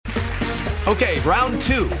Okay, round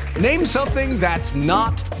two. Name something that's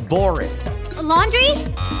not boring. A laundry?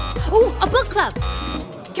 Ooh, a book club.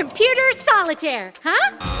 Computer solitaire,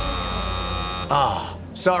 huh? Ah,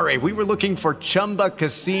 sorry, we were looking for Chumba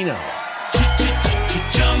Casino.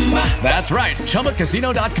 That's right,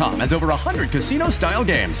 ChumbaCasino.com has over 100 casino-style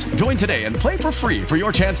games. Join today and play for free for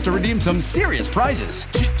your chance to redeem some serious prizes.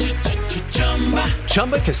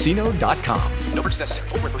 ChumbaCasino.com. No purchase necessary.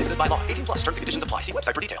 Void where prohibited by law. 18 plus terms and conditions apply. See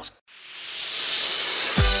website for details.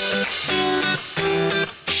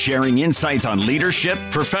 Sharing insights on leadership,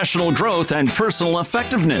 professional growth, and personal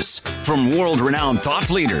effectiveness from world-renowned thought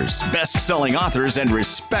leaders, best-selling authors, and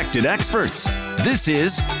respected experts. This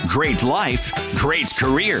is Great Life, Great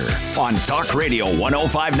Career on Talk Radio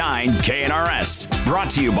 105.9 KNRS. Brought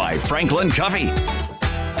to you by Franklin Covey.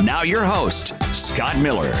 Now your host, Scott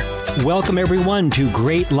Miller. Welcome, everyone, to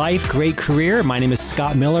Great Life, Great Career. My name is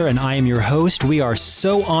Scott Miller, and I am your host. We are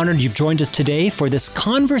so honored you've joined us today for this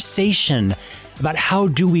conversation about how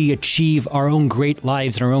do we achieve our own great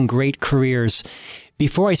lives and our own great careers.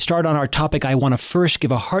 Before I start on our topic, I want to first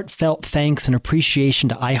give a heartfelt thanks and appreciation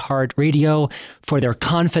to iHeartRadio for their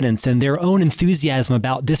confidence and their own enthusiasm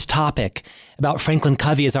about this topic, about Franklin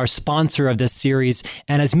Covey as our sponsor of this series,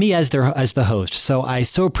 and as me as the host. So I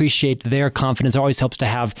so appreciate their confidence. It always helps to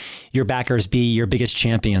have your backers be your biggest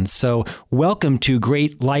champions. So welcome to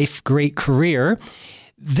Great Life, Great Career.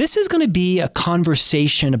 This is going to be a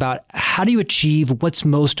conversation about how do you achieve what's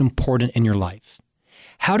most important in your life?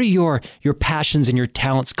 How do your passions and your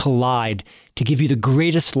talents collide to give you the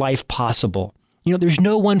greatest life possible? You know, there's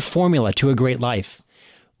no one formula to a great life.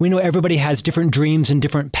 We know everybody has different dreams and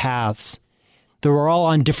different paths. They're all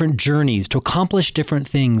on different journeys to accomplish different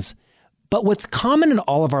things. But what's common in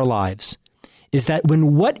all of our lives is that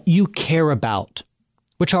when what you care about,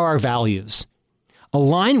 which are our values,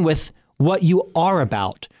 align with what you are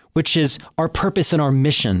about, which is our purpose and our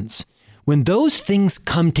missions, when those things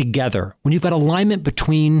come together, when you've got alignment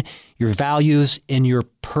between your values and your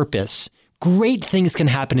purpose, great things can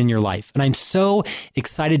happen in your life. And I'm so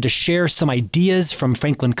excited to share some ideas from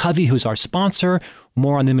Franklin Covey, who's our sponsor.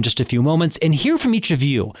 More on them in just a few moments. And hear from each of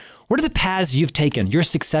you. What are the paths you've taken, your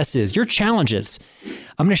successes, your challenges?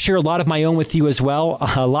 I'm going to share a lot of my own with you as well.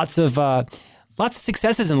 Lots of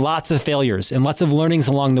successes and lots of failures and lots of learnings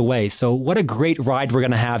along the way. So what a great ride we're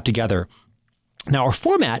going to have together. Now, our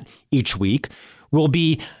format each week will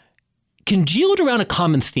be congealed around a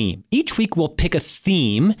common theme. Each week we'll pick a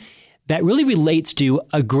theme that really relates to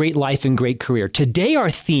a great life and great career. Today, our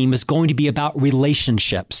theme is going to be about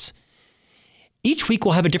relationships. Each week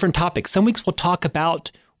we'll have a different topic. Some weeks we'll talk about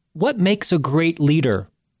what makes a great leader.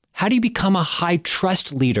 How do you become a high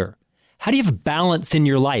trust leader? How do you have balance in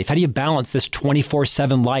your life? How do you balance this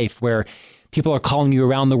 24/7 life where people are calling you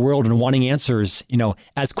around the world and wanting answers,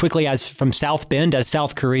 as quickly as from South Bend as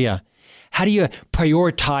South Korea? How do you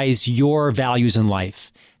prioritize your values in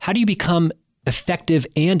life? How do you become effective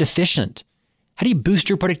and efficient? How do you boost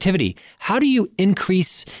your productivity? How do you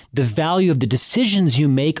increase the value of the decisions you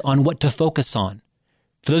make on what to focus on?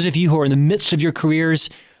 For those of you who are in the midst of your careers,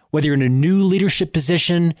 whether you're in a new leadership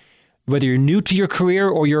position, whether you're new to your career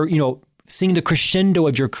or you're, seeing the crescendo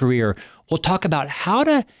of your career, we'll talk about how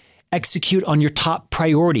to execute on your top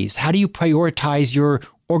priorities. How do you prioritize your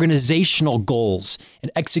organizational goals and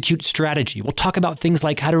execute strategy? We'll talk about things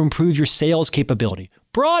like how to improve your sales capability.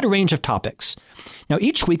 Broad range of topics. Now,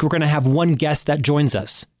 each week we're going to have one guest that joins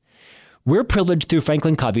us. We're privileged through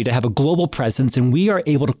Franklin Covey to have a global presence, and we are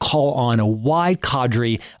able to call on a wide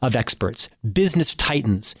cadre of experts, business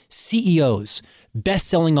titans, CEOs,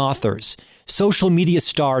 best-selling authors, social media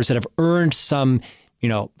stars that have earned some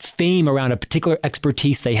fame around a particular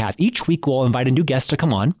expertise they have. Each week, we'll invite a new guest to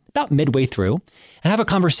come on about midway through and have a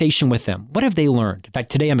conversation with them. What have they learned? In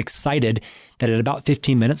fact, today I'm excited that in about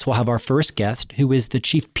 15 minutes, we'll have our first guest, who is the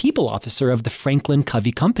Chief People Officer of the Franklin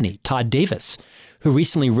Covey Company, Todd Davis, who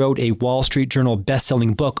recently wrote a Wall Street Journal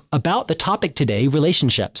best-selling book about the topic today,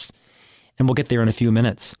 relationships. And we'll get there in a few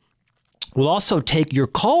minutes. We'll also take your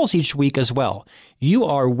calls each week as well. You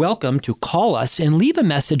are welcome to call us and leave a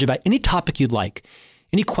message about any topic you'd like.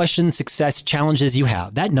 Any questions, success, challenges you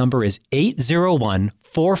have. That number is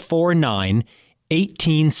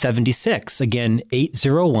 801-449-1876. Again,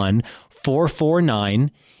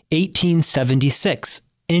 801-449-1876.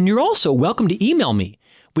 And you're also welcome to email me.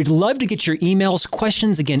 We'd love to get your emails,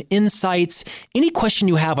 questions, again, insights, any question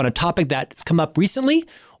you have on a topic that's come up recently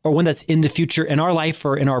or one that's in the future in our life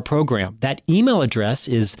or in our program. That email address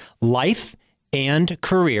is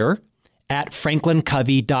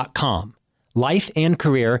lifeandcareer@franklincovey.com. life and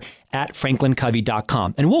career at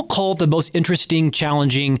franklincovey.com. And we'll call the most interesting,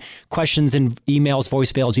 challenging questions and emails,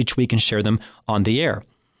 voicemails each week and share them on the air.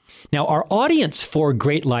 Now, our audience for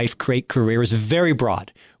Great Life, Great Career is very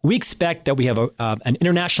broad. We expect that we have an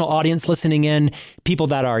international audience listening in, people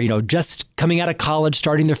that are, just coming out of college,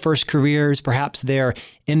 starting their first careers. Perhaps they're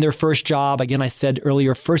in their first job. Again, I said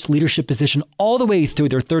earlier, first leadership position all the way through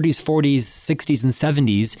their 30s, 40s, 60s, and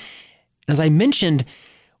 70s. As I mentioned,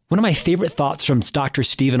 one of my favorite thoughts from Dr.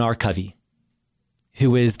 Stephen R. Covey,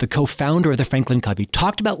 who is the co-founder of the Franklin Covey,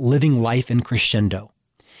 talked about living life in crescendo.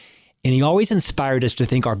 And he always inspired us to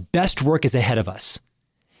think our best work is ahead of us.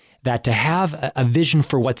 That to have a vision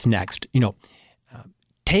for what's next,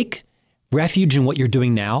 take refuge in what you're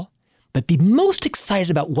doing now, but be most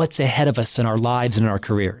excited about what's ahead of us in our lives and in our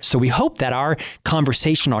careers. So we hope that our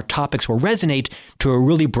conversation, our topics will resonate to a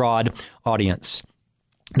really broad audience.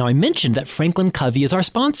 Now, I mentioned that Franklin Covey is our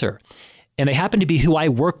sponsor, and they happen to be who I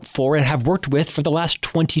work for and have worked with for the last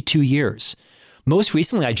 22 years. Most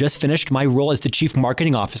recently, I just finished my role as the Chief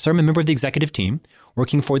Marketing Officer. I'm a member of the executive team,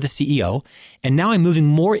 working for the CEO. And now I'm moving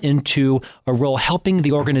more into a role helping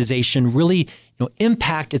the organization really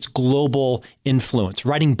impact its global influence,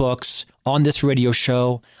 writing books, on this radio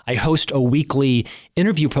show. I host a weekly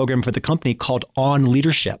interview program for the company called On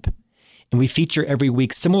Leadership. And we feature every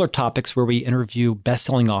week similar topics where we interview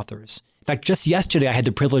best-selling authors. In fact, just yesterday, I had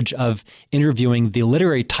the privilege of interviewing the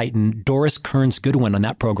literary titan Doris Kearns Goodwin on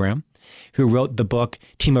that program, who wrote the book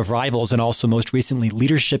Team of Rivals and also most recently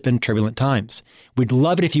Leadership in Turbulent Times. We'd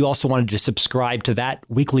love it if you also wanted to subscribe to that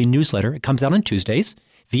weekly newsletter. It comes out on Tuesdays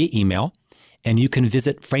via email, and you can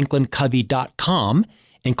visit franklincovey.com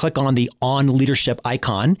and click on the On Leadership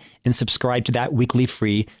icon and subscribe to that weekly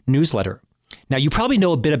free newsletter. Now, you probably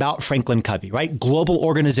know a bit about Franklin Covey, right? Global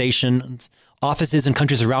organizations, offices in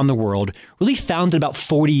countries around the world, really founded about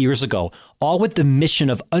 40 years ago, all with the mission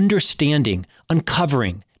of understanding,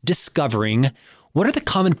 uncovering, discovering what are the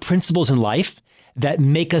common principles in life that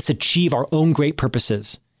make us achieve our own great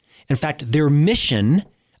purposes. In fact, their mission,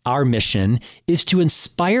 our mission, is to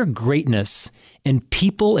inspire greatness in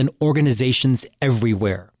people and organizations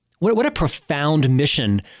everywhere. What a profound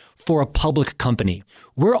mission for a public company.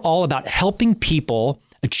 We're all about helping people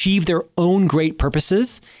achieve their own great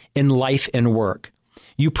purposes in life and work.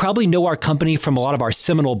 You probably know our company from a lot of our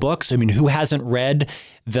seminal books. I mean, who hasn't read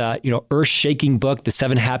the earth-shaking book, The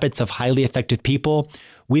 7 Habits of Highly Effective People?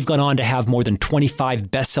 We've gone on to have more than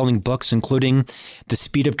 25 best-selling books, including The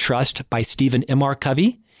Speed of Trust by Stephen M. R.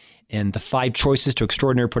 Covey and The 5 Choices to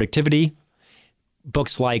Extraordinary Productivity.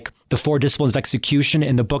 Books like The 4 Disciplines of Execution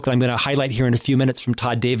and the book that I'm going to highlight here in a few minutes from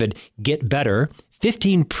Todd David, Get Better,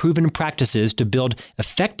 15 Proven Practices to Build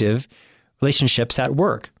Effective Relationships at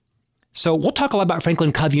Work. So we'll talk a lot about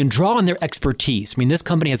Franklin Covey and draw on their expertise. I mean, this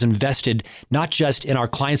company has invested not just in our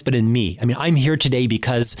clients, but in me. I mean, I'm here today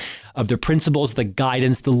because of the principles, the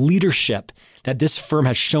guidance, the leadership that this firm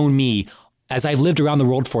has shown me as I've lived around the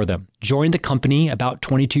world for them. Joined the company about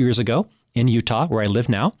 22 years ago in Utah, where I live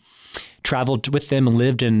now. Traveled with them and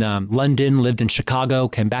lived in London, lived in Chicago,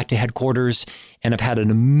 came back to headquarters, and have had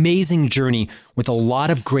an amazing journey with a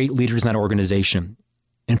lot of great leaders in that organization.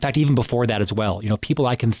 In fact, even before that as well, people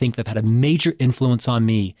I can think that have had a major influence on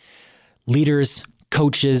me, leaders,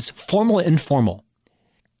 coaches, formal and informal,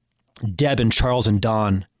 Deb and Charles and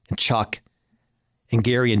Don and Chuck and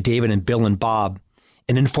Gary and David and Bill and Bob,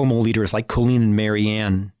 and informal leaders like Colleen and Mary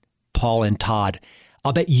Ann, Paul and Todd.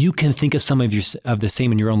 I'll bet you can think of some of the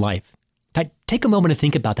same in your own life. In fact, take a moment to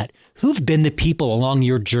think about that. Who've been the people along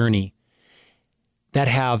your journey that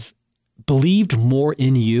have believed more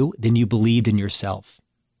in you than you believed in yourself?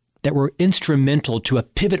 That were instrumental to a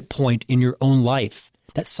pivot point in your own life,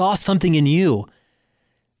 that saw something in you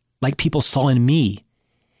like people saw in me.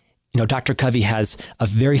 Dr. Covey has a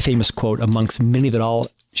very famous quote amongst many that I'll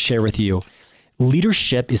share with you.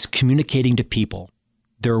 Leadership is communicating to people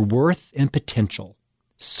their worth and potential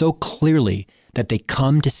so clearly that they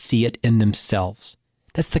come to see it in themselves.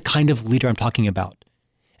 That's the kind of leader I'm talking about.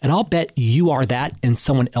 And I'll bet you are that in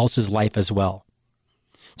someone else's life as well.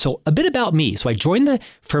 So a bit about me. So I joined the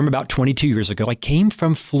firm about 22 years ago. I came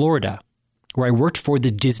from Florida, where I worked for the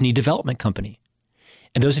Disney Development Company.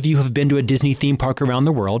 And those of you who have been to a Disney theme park around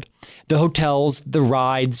the world, the hotels, the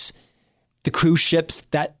rides, the cruise ships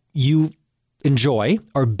that you enjoy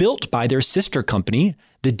are built by their sister company,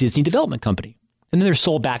 the Disney Development Company. And then they're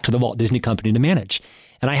sold back to the Walt Disney Company to manage.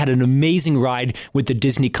 And I had an amazing ride with the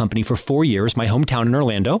Disney Company for 4 years, my hometown in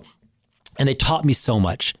Orlando. And they taught me so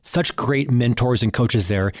much, such great mentors and coaches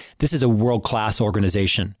there. This is a world-class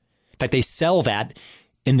organization. In fact, they sell that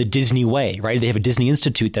in the Disney way, right? They have a Disney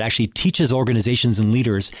Institute that actually teaches organizations and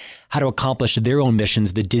leaders how to accomplish their own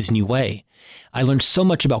missions the Disney way. I learned so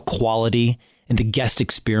much about quality and the guest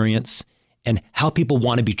experience and how people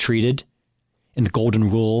want to be treated and the golden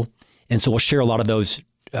rule. And so we'll share a lot of those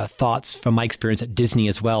thoughts from my experience at Disney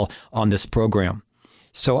as well on this program.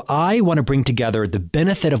 So I want to bring together the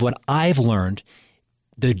benefit of what I've learned,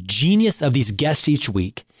 the genius of these guests each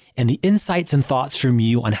week, and the insights and thoughts from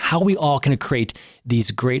you on how we all can create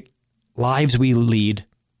these great lives we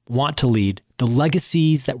want to lead, the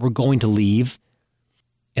legacies that we're going to leave,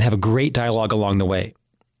 and have a great dialogue along the way.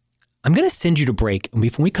 I'm going to send you to break, and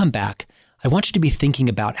when we come back, I want you to be thinking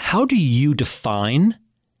about how do you define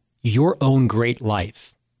your own great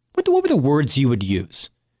life? What were the words you would use?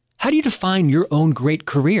 How do you define your own great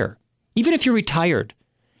career? Even if you're retired,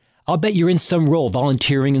 I'll bet you're in some role,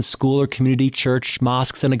 volunteering in school or community, church,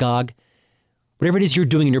 mosque, synagogue. Whatever it is you're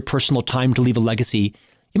doing in your personal time to leave a legacy,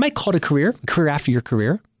 you might call it a career after your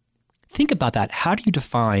career. Think about that. How do you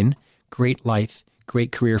define great life,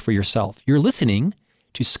 great career for yourself? You're listening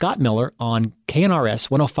to Scott Miller on KNRS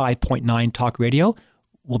 105.9 Talk Radio.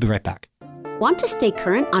 We'll be right back. Want to stay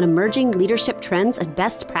current on emerging leadership trends and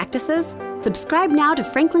best practices? Subscribe now to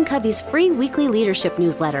Franklin Covey's free weekly leadership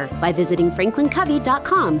newsletter by visiting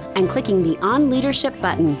franklincovey.com and clicking the On Leadership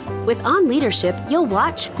button. With On Leadership, you'll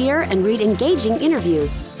watch, hear, and read engaging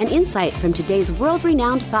interviews and insight from today's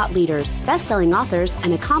world-renowned thought leaders, best-selling authors,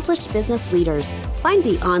 and accomplished business leaders. Find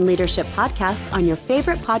the On Leadership podcast on your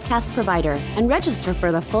favorite podcast provider and register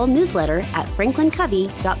for the full newsletter at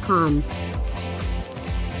franklincovey.com.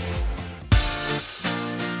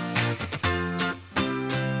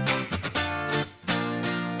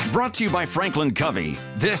 Brought to you by Franklin Covey,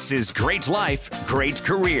 this is Great Life, Great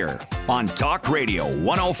Career on Talk Radio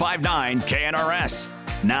 105.9 KNRS.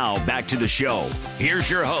 Now back to the show.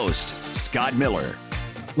 Here's your host, Scott Miller.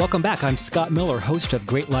 Welcome back. I'm Scott Miller, host of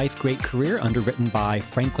Great Life, Great Career, underwritten by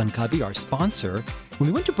Franklin Covey, our sponsor. When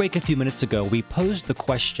we went to break a few minutes ago, we posed the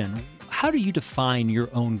question, how do you define your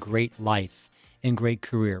own great life and great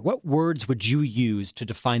career? What words would you use to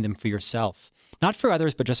define them for yourself? Not for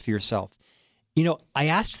others, but just for yourself. You know, I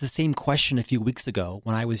asked the same question a few weeks ago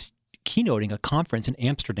when I was keynoting a conference in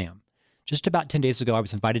Amsterdam. Just about 10 days ago, I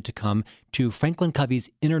was invited to come to Franklin Covey's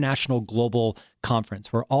International Global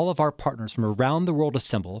Conference, where all of our partners from around the world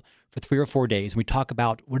assemble for 3 or 4 days. And we talk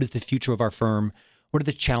about what is the future of our firm, what are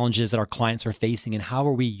the challenges that our clients are facing, and how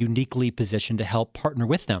are we uniquely positioned to help partner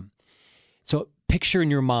with them. So picture in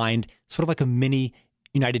your mind sort of like a mini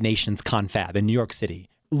United Nations confab in New York City.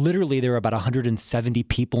 Literally, there are about 170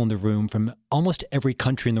 people in the room from almost every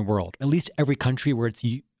country in the world, at least every country where it's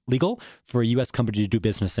legal for a U.S. company to do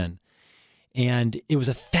business in. And it was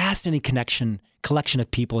a fascinating collection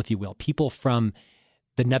of people, if you will, people from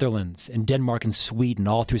the Netherlands and Denmark and Sweden,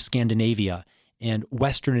 all through Scandinavia and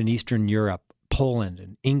Western and Eastern Europe, Poland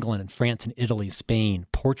and England and France and Italy, Spain,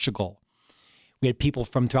 Portugal. We had people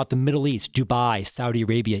from throughout the Middle East, Dubai, Saudi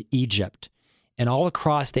Arabia, Egypt, and all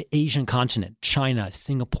across the Asian continent, China,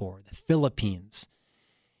 Singapore, the Philippines.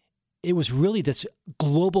 It was really this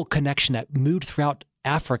global connection that moved throughout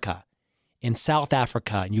Africa and South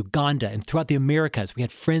Africa and Uganda and throughout the Americas. We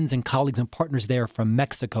had friends and colleagues and partners there from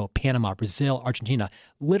Mexico, Panama, Brazil, Argentina,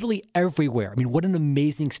 literally everywhere. I mean, what an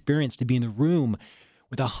amazing experience to be in the room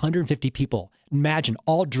with 150 people. Imagine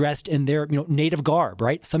all dressed in their native garb,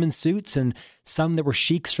 right? Some in suits and some that were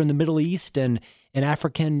sheiks from the Middle East and an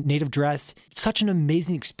African native dress. Such an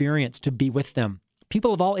amazing experience to be with them.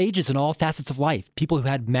 People of all ages and all facets of life. People who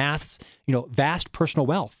had vast personal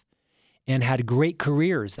wealth and had great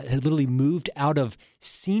careers that had literally moved out of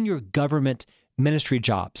senior government ministry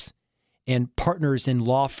jobs and partners in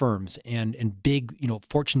law firms and big,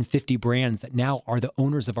 Fortune 50 brands that now are the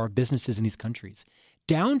owners of our businesses in these countries,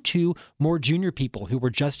 down to more junior people who were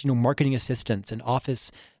just, marketing assistants and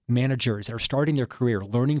office managers that are starting their career,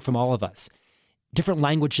 learning from all of us. Different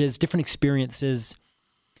languages, different experiences.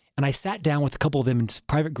 And I sat down with a couple of them in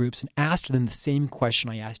private groups and asked them the same question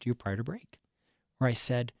I asked you prior to break, where I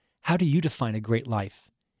said, how do you define a great life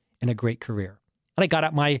and a great career? And I got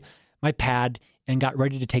out my pad and got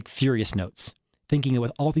ready to take furious notes, thinking that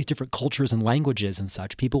with all these different cultures and languages and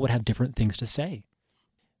such, people would have different things to say.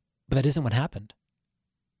 But that isn't what happened.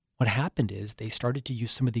 What happened is they started to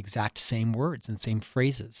use some of the exact same words and same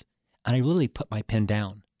phrases. And I literally put my pen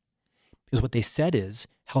down. Because what they said is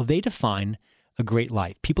how they define a great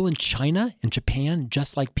life. People in China and Japan,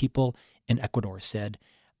 just like people in Ecuador, said,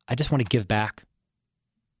 I just want to give back.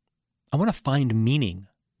 I want to find meaning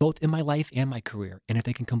both in my life and my career. And if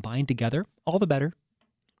they can combine together, all the better.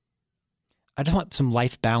 I just want some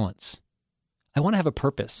life balance. I want to have a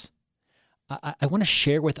purpose. I want to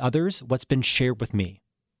share with others what's been shared with me.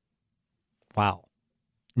 Wow.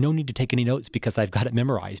 No need to take any notes because I've got it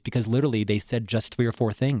memorized, because literally they said just 3 or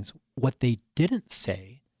 4 things. What they didn't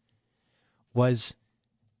say was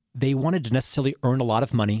they wanted to necessarily earn a lot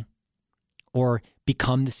of money or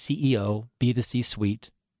become the CEO, be the C-suite.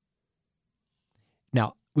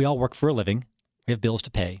 Now, we all work for a living. We have bills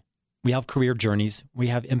to pay. We have career journeys. We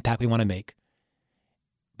have impact we want to make.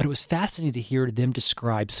 But it was fascinating to hear them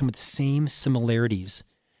describe some of the same similarities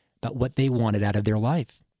about what they wanted out of their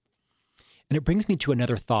life. And it brings me to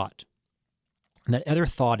another thought. And that other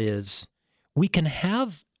thought is, we can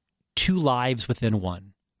have 2 lives within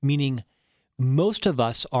one, meaning most of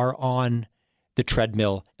us are on the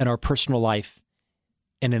treadmill in our personal life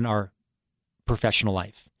and in our professional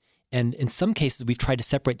life. And in some cases, we've tried to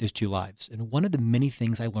separate those 2 lives. And one of the many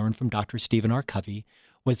things I learned from Dr. Stephen R. Covey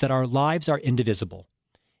was that our lives are indivisible.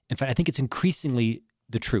 In fact, I think it's increasingly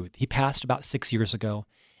the truth. He passed about 6 years ago.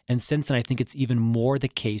 And since then, I think it's even more the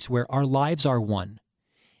case where our lives are one.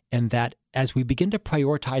 And that as we begin to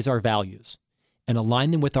prioritize our values and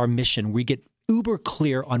align them with our mission, we get uber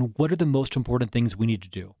clear on what are the most important things we need to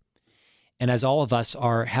do. And as all of us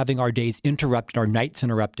are having our days interrupted, our nights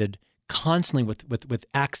interrupted, constantly with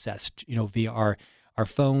access, via our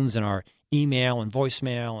phones and our email and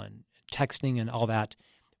voicemail and texting and all that,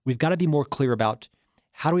 we've got to be more clear about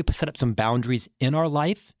how do we set up some boundaries in our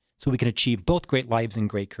life so we can achieve both great lives and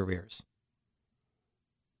great careers.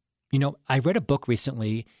 I read a book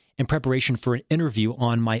recently in preparation for an interview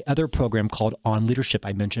on my other program called On Leadership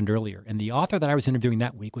I mentioned earlier. And the author that I was interviewing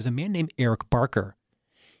that week was a man named Eric Barker.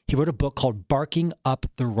 He wrote a book called Barking Up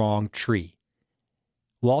the Wrong Tree.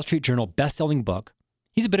 Wall Street Journal best-selling book.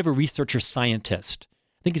 He's a bit of a researcher scientist.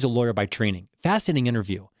 I think he's a lawyer by training. Fascinating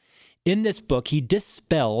interview. In this book, he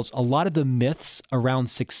dispels a lot of the myths around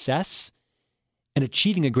success and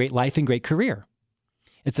achieving a great life and great career.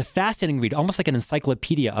 It's a fascinating read, almost like an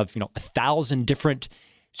encyclopedia of 1,000 different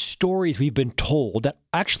stories we've been told that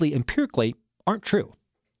actually empirically aren't true.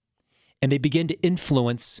 And they begin to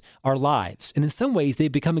influence our lives. And in some ways, they're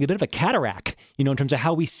becoming a bit of a cataract, in terms of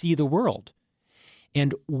how we see the world.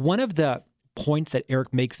 And one of the points that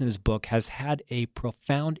Eric makes in his book has had a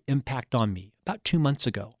profound impact on me. About 2 months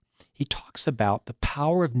ago, he talks about the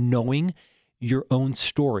power of knowing your own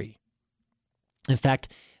story. In fact,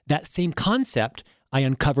 that same concept I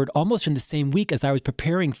uncovered almost in the same week as I was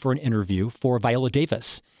preparing for an interview for Viola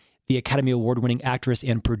Davis, the Academy Award-winning actress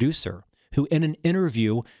and producer, who in an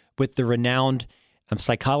interview with the renowned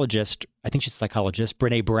psychologist, I think she's a psychologist,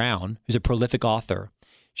 Brené Brown, who's a prolific author,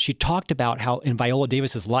 she talked about how in Viola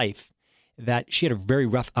Davis's life that she had a very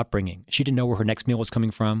rough upbringing. She didn't know where her next meal was coming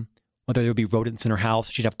from, whether there would be rodents in her house,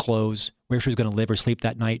 she'd have clothes, where she was going to live or sleep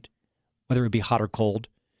that night, whether it would be hot or cold.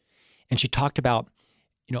 And she talked about,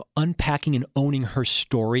 unpacking and owning her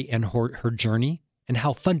story and her journey and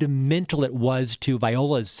how fundamental it was to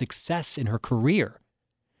Viola's success in her career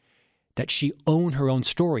that she owned her own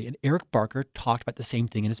story. And Eric Barker talked about the same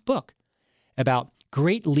thing in his book about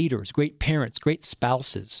great leaders, great parents, great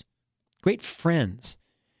spouses, great friends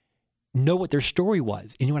know what their story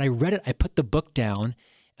was. And when I read it, I put the book down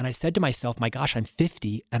and I said to myself, my gosh, I'm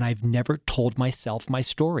 50 and I've never told myself my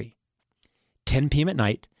story. 10 p.m. at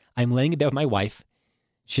night, I'm laying in bed with my wife.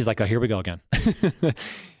 She's like, oh, here we go again.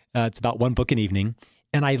 It's about one book an evening.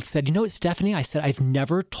 And I said, Stephanie, I said, I've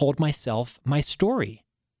never told myself my story.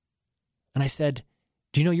 And I said,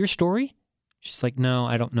 do you know your story? She's like, no,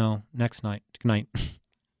 I don't know. Next night. Good night.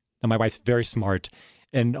 And my wife's very smart.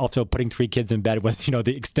 And also putting 3 kids in bed was,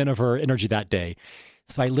 the extent of her energy that day.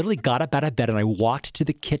 So I literally got up out of bed and I walked to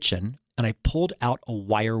the kitchen and I pulled out a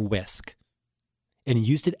wire whisk and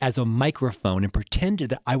used it as a microphone and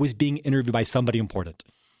pretended that I was being interviewed by somebody important.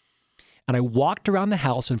 And I walked around the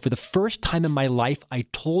house, and for the first time in my life, I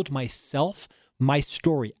told myself my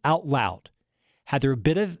story out loud. Had there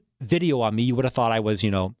been a video on me, you would have thought I was,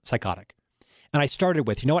 psychotic. And I started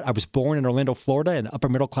with, I was born in Orlando, Florida, in an upper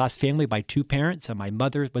middle class family by 2 parents, and my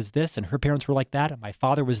mother was this, and her parents were like that, and my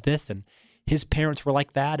father was this, and his parents were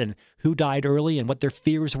like that, and who died early, and what their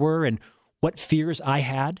fears were, and what fears I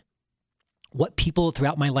had. What people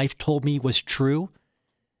throughout my life told me was true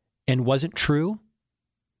and wasn't true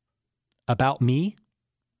about me,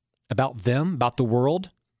 about them, about the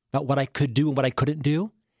world, about what I could do and what I couldn't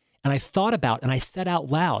do. And I thought about and I said out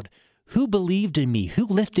loud, who believed in me? Who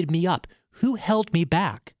lifted me up? Who held me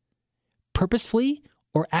back? Purposefully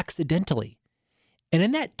or accidentally? And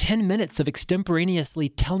in that 10 minutes of extemporaneously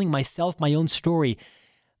telling myself my own story,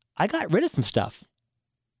 I got rid of some stuff.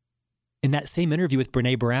 In that same interview with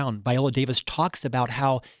Brené Brown, Viola Davis talks about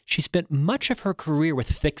how she spent much of her career with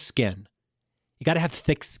thick skin. You got to have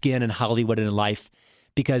thick skin in Hollywood and in life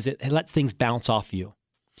because it lets things bounce off you.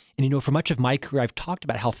 And for much of my career, I've talked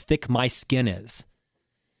about how thick my skin is.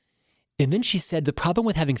 And then she said, the problem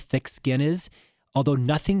with having thick skin is, although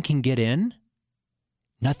nothing can get in,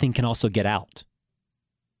 nothing can also get out.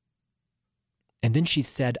 And then she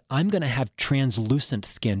said, I'm going to have translucent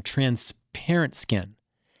skin, transparent skin.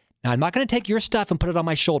 Now, I'm not going to take your stuff and put it on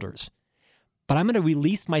my shoulders, but I'm going to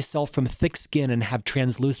release myself from thick skin and have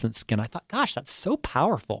translucent skin. I thought, gosh, that's so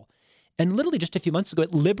powerful. And literally just a few months ago,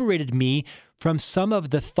 it liberated me from some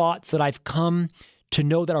of the thoughts that I've come to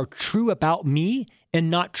know that are true about me and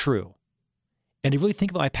not true. And to really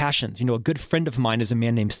think about my passions. A good friend of mine is a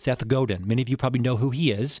man named Seth Godin. Many of you probably know who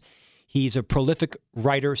he is. He's a prolific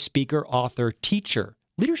writer, speaker, author, teacher,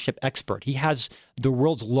 leadership expert. He has the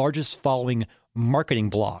world's largest following marketing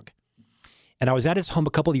blog. And I was at his home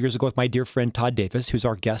a couple of years ago with my dear friend Todd Davis, who's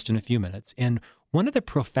our guest in a few minutes. And one of the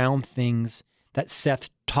profound things that Seth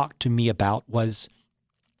talked to me about was,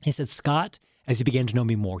 he said, Scott, as he began to know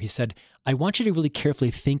me more, he said, I want you to really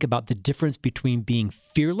carefully think about the difference between being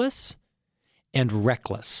fearless and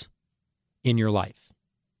reckless in your life.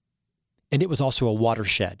 And it was also a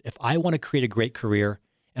watershed. If I want to create a great career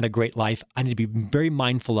and a great life, I need to be very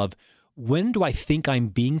mindful of when do I think I'm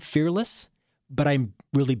being fearless, but I'm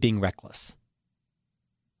really being reckless.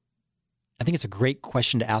 I think it's a great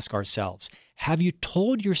question to ask ourselves. Have you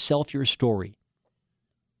told yourself your story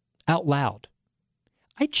out loud?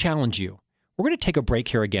 I challenge you. We're going to take a break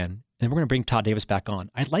here again, and we're going to bring Todd Davis back on.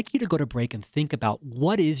 I'd like you to go to break and think about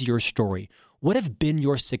what is your story? What have been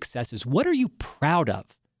your successes? What are you proud of?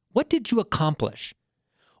 What did you accomplish?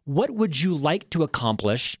 What would you like to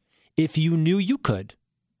accomplish if you knew you could?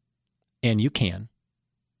 And you can.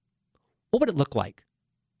 What would it look like?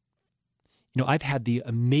 I've had the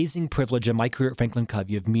amazing privilege in my career at Franklin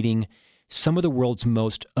Covey of meeting some of the world's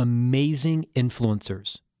most amazing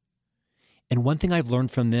influencers. And one thing I've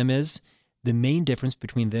learned from them is the main difference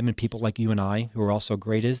between them and people like you and I, who are also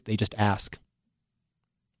great, is they just ask.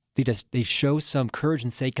 They show some courage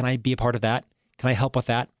and say, can I be a part of that? Can I help with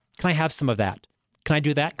that? Can I have some of that? Can I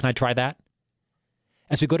do that? Can I try that?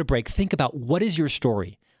 As we go to break, think about what is your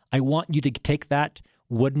story. I want you to take that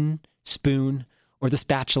wooden spoon or the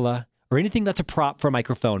spatula or anything that's a prop for a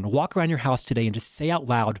microphone, walk around your house today and just say out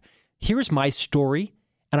loud, here's my story,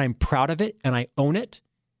 and I'm proud of it, and I own it.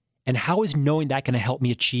 And how is knowing that going to help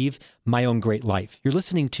me achieve my own great life? You're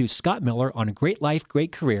listening to Scott Miller on Great Life,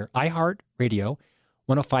 Great Career, iHeart Radio,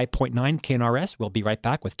 105.9 KNRS. We'll be right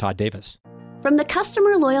back with Todd Davis. From the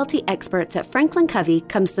customer loyalty experts at Franklin Covey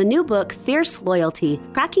comes the new book, Fierce Loyalty,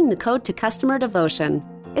 Cracking the Code to Customer Devotion.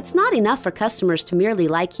 It's not enough for customers to merely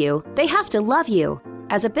like you. They have to love you.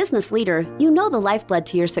 As a business leader, you know the lifeblood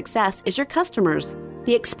to your success is your customers.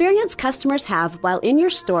 The experience customers have while in your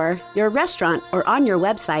store, your restaurant, or on your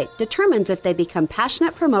website determines if they become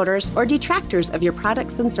passionate promoters or detractors of your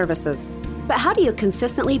products and services. But how do you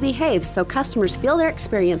consistently behave so customers feel their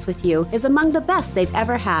experience with you is among the best they've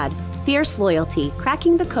ever had? Fierce Loyalty,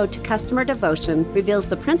 Cracking the Code to Customer Devotion reveals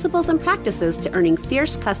the principles and practices to earning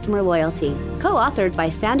fierce customer loyalty. Co-authored by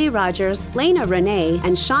Sandy Rogers, Lena Renee,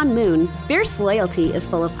 and Sean Moon, Fierce Loyalty is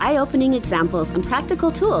full of eye-opening examples and practical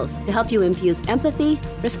tools to help you infuse empathy,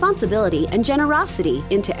 responsibility, and generosity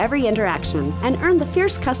into every interaction and earn the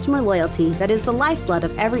fierce customer loyalty that is the lifeblood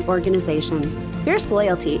of every organization. Fierce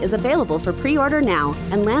Loyalty is available for pre-order now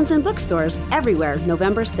and lands in bookstores everywhere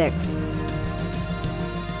November 6th.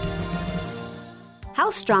 How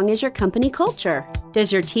strong is your company culture?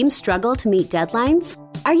 Does your team struggle to meet deadlines?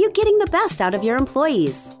 Are you getting the best out of your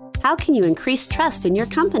employees? How can you increase trust in your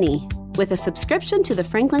company? With a subscription to the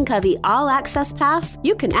Franklin Covey All Access Pass,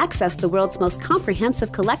 you can access the world's most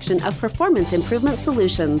comprehensive collection of performance improvement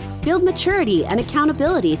solutions, build maturity and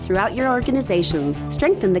accountability throughout your organization,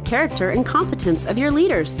 strengthen the character and competence of your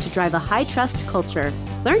leaders to drive a high-trust culture,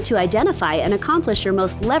 learn to identify and accomplish your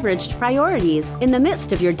most leveraged priorities in the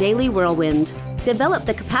midst of your daily whirlwind, develop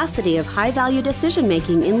the capacity of high-value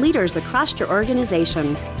decision-making in leaders across your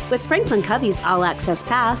organization. With Franklin Covey's All Access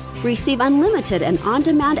Pass, receive unlimited and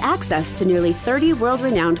on-demand access to nearly 30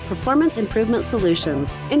 world-renowned performance improvement solutions.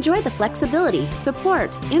 Enjoy the flexibility,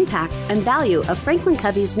 support, impact, and value of Franklin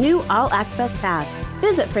Covey's new All Access Pass.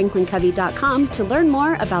 Visit franklincovey.com to learn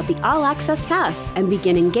more about the All Access Pass and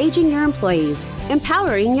begin engaging your employees,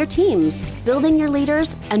 empowering your teams, building your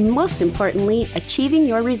leaders, and most importantly, achieving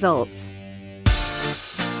your results.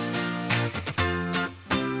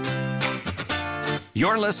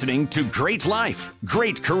 You're listening to Great Life,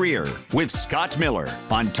 Great Career with Scott Miller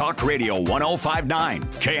on Talk Radio 105.9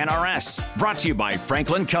 KNRS, brought to you by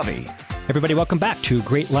Franklin Covey. Everybody, welcome back to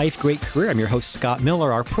Great Life, Great Career. I'm your host, Scott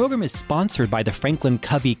Miller. Our program is sponsored by the Franklin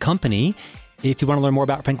Covey Company. If you want to learn more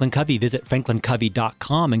about Franklin Covey, visit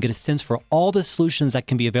franklincovey.com and get a sense for all the solutions that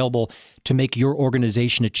can be available to make your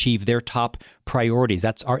organization achieve their top priorities.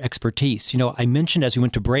 That's our expertise. You know, I mentioned as we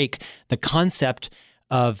went to break the concept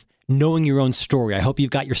of knowing your own story. I hope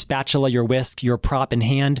you've got your spatula, your whisk, your prop in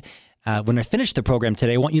hand. When I finish the program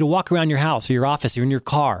today, I want you to walk around your house or your office or in your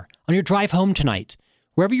car, on your drive home tonight.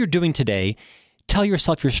 Wherever you're doing today, tell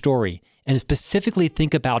yourself your story and specifically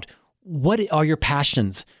think about what are your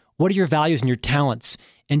passions, what are your values and your talents,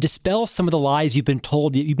 and dispel some of the lies you've been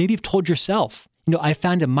told, maybe you've told yourself. You know, I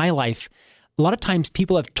found in my life, a lot of times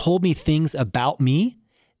people have told me things about me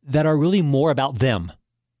that are really more about them.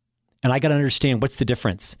 And I got to understand what's the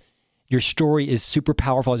difference. Your story is super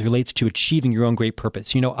powerful as it relates to achieving your own great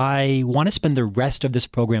purpose. You know, I want to spend the rest of this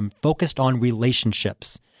program focused on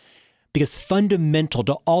relationships. Because fundamental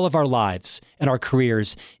to all of our lives and our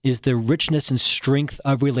careers is the richness and strength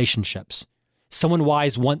of relationships. Someone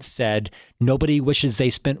wise once said, nobody wishes they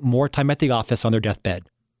spent more time at the office on their deathbed.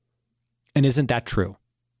 And isn't that true?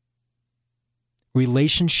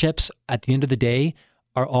 Relationships, at the end of the day,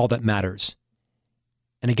 are all that matters.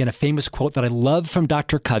 And again, a famous quote that I love from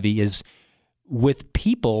Dr. Covey is, with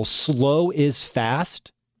people, slow is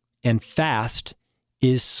fast, and fast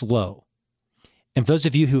is slow. And for those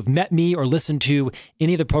of you who've met me or listened to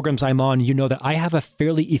any of the programs I'm on, you know that I have a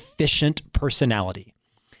fairly efficient personality.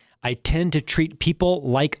 I tend to treat people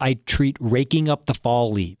like I treat raking up the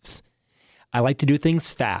fall leaves. I like to do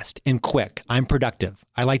things fast and quick. I'm productive.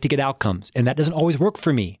 I like to get outcomes, and that doesn't always work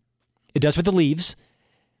for me. It does with the leaves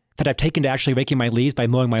that I've taken to actually raking my leaves by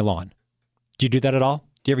mowing my lawn. Do you do that at all?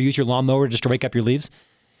 Do you ever use your lawnmower just to rake up your leaves?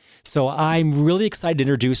 So I'm really excited to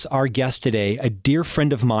introduce our guest today, a dear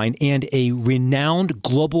friend of mine and a renowned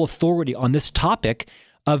global authority on this topic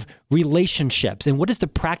of relationships and what is the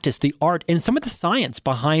practice, the art, and some of the science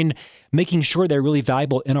behind making sure they're really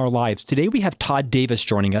valuable in our lives. Today we have Todd Davis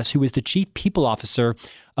joining us, who is the Chief People Officer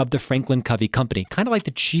of the Franklin Covey Company, kind of like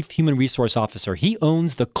the Chief Human Resource Officer. He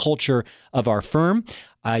owns the culture of our firm.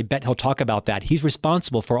 I bet he'll talk about that. He's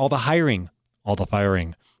responsible for all the hiring, all the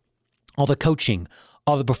firing, all the coaching,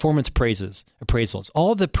 all the performance appraisals,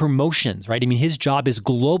 all the promotions, right? I mean, his job is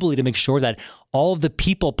globally to make sure that all of the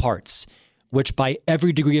people parts, which by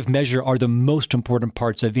every degree of measure are the most important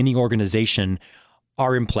parts of any organization,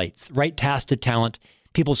 are in place. Right task to talent,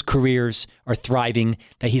 people's careers are thriving,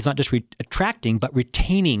 that he's not just attracting, but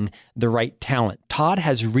retaining the right talent. Todd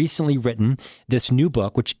has recently written this new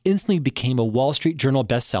book, which instantly became a Wall Street Journal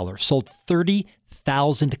bestseller, sold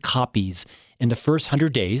 30,000 copies in the first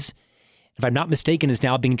 100 days. If I'm not mistaken, is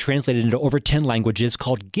now being translated into over 10 languages,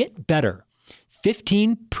 called Get Better,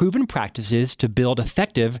 15 proven practices to build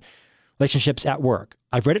effective relationships at work.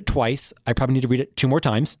 I've read it twice. I probably need to read it 2 more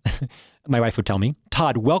times. My wife would tell me.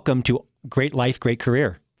 Todd, welcome to Great Life, Great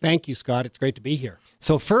Career. Thank you, Scott. It's great to be here.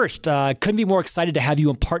 So first, couldn't be more excited to have you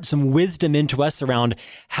impart some wisdom into us around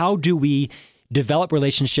how do we develop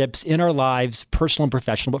relationships in our lives, personal and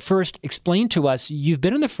professional. But first, explain to us, you've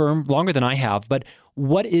been in the firm longer than I have, but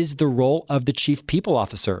what is the role of the Chief People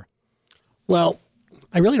Officer? Well,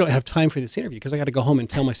 I really don't have time for this interview because I got to go home and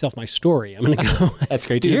tell myself my story. I'm going to go That's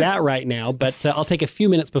great to do hear. that right now, but I'll take a few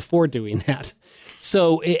minutes before doing that.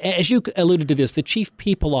 So as you alluded to this, the Chief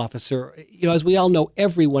People Officer, you know, as we all know,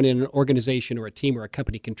 everyone in an organization or a team or a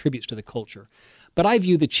company contributes to the culture. But I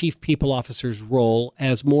view the Chief People Officer's role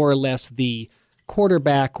as more or less the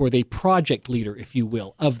quarterback or the project leader, if you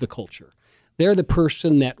will, of the culture. They're the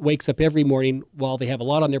person that wakes up every morning while they have a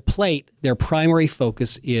lot on their plate. Their primary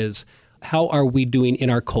focus is, how are we doing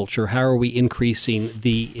in our culture? How are we increasing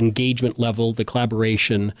the engagement level, the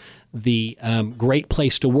collaboration, the great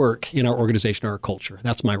place to work in our organization or our culture?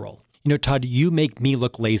 That's my role. You know, Todd, you make me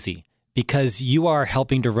look lazy because you are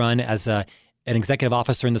helping to run as an executive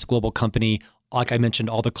officer in this global company. Like I mentioned,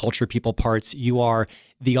 all the culture people parts. You are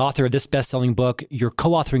the author of this best-selling book. You're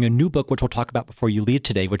co-authoring a new book, which we'll talk about before you leave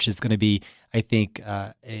today, which is going to be, I think,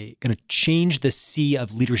 going to change the sea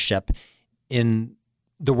of leadership in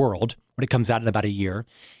the world when it comes out in about a year.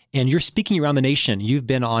 And you're speaking around the nation. You've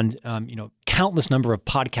been on, countless number of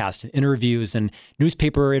podcasts and interviews and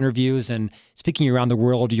newspaper interviews and speaking around the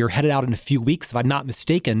world. You're headed out in a few weeks, if I'm not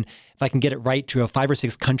mistaken, if I can get it right, to a 5 or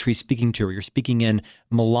 6 countries speaking tour. You're speaking in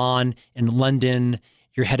Milan, in London.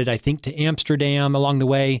 You're headed, I think, to Amsterdam along the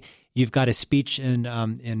way. You've got a speech in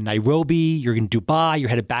Nairobi. You're in Dubai. You're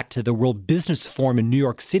headed back to the World Business Forum in New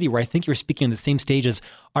York City, where I think you're speaking on the same stage as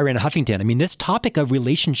Arianna Huffington. I mean, this topic of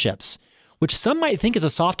relationships, which some might think is a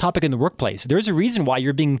soft topic in the workplace, there's a reason why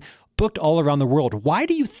you're being booked all around the world. Why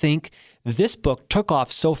do you think this book took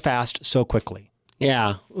off so fast, so quickly?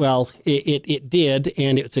 Yeah, well, it did,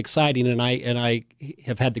 and it's exciting, and I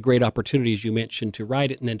have had the great opportunity, as you mentioned, to write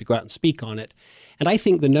it and then to go out and speak on it. And I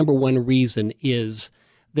think the number one reason is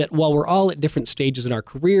that while we're all at different stages in our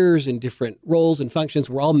careers and different roles and functions,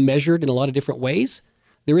 we're all measured in a lot of different ways.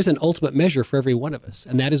 There is an ultimate measure for every one of us,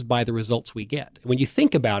 and that is by the results we get. And when you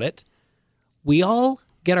think about it, we all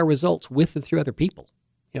get our results with and through other people.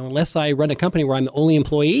 Unless I run a company where I'm the only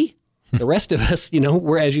employee, the rest of us,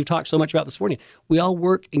 as you've talked so much about this morning, we all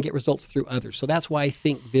work and get results through others. So that's why I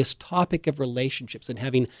think this topic of relationships and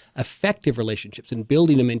having effective relationships and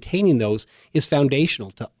building and maintaining those is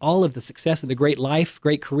foundational to all of the success and the great life,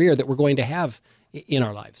 great career that we're going to have in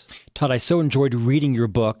our lives. Todd, I so enjoyed reading your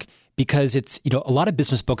book because it's, a lot of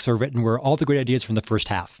business books are written where all the great ideas from the first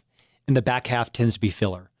half and the back half tends to be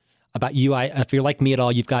filler. About you, if you're like me at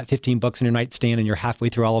all, you've got 15 books in your nightstand and you're halfway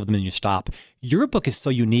through all of them and you stop. Your book is so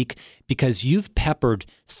unique because you've peppered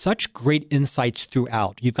such great insights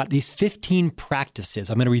throughout. You've got these 15 practices.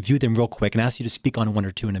 I'm going to review them real quick and ask you to speak on one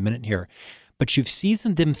or two in a minute here. But you've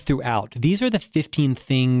seasoned them throughout. These are the 15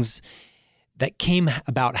 things that came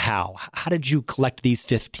about how? How did you collect these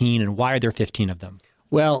 15 and why are there 15 of them?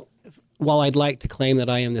 Well, while I'd like to claim that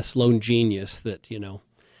I am this lone genius that,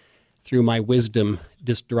 through my wisdom,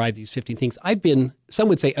 just derived these 15 things. I've been, some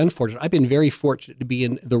would say unfortunate, I've been very fortunate to be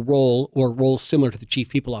in the role or roles similar to the Chief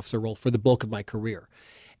People Officer role for the bulk of my career.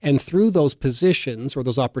 And through those positions or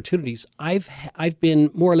those opportunities, I've been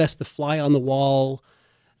more or less the fly on the wall,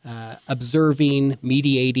 observing,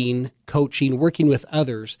 mediating, coaching, working with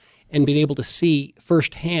others, and being able to see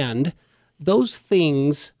firsthand those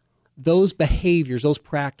things, those behaviors, those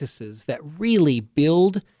practices that really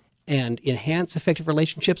build and enhance effective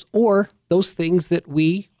relationships, or those things that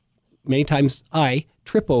many times I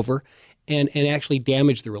trip over and actually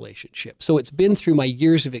damage the relationship. So it's been through my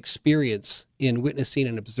years of experience in witnessing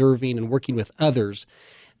and observing and working with others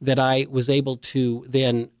that I was able to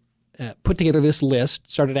then put together this list.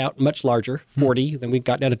 Started out much larger, 40, then we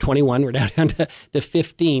got down to 21, we're now down to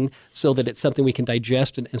 15, so that it's something we can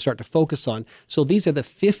digest and start to focus on. So these are the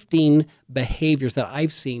 15 behaviors that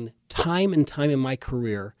I've seen time and time in my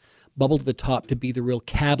career bubble to the top to be the real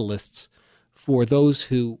catalysts for those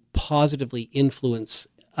who positively influence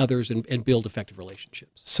others and build effective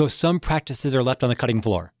relationships. So some practices are left on the cutting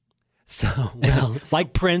floor. So, well,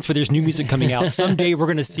 like Prince, where there's new music coming out. Someday we're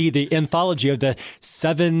going to see the anthology of the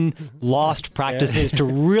 7 lost practices to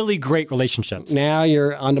really great relationships. Now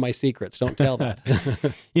you're onto my secrets. Don't tell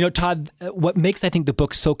that. Todd, what makes, I think, the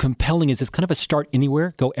book so compelling is it's kind of a start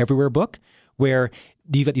anywhere, go everywhere book, where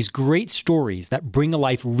you've got these great stories that bring to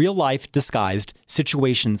life real life disguised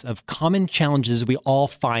situations of common challenges we all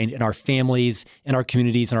find in our families, in our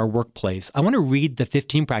communities, in our workplace. I want to read the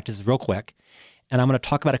 15 practices real quick, and I'm going to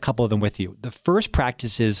talk about a couple of them with you. The first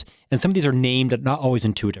practice is, and some of these are named but not always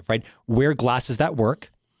intuitive, right? Wear glasses that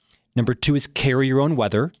work. Number 2 is carry your own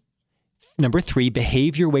weather. Number 3,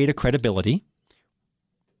 behave your way to credibility.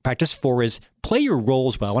 Practice 4 is play your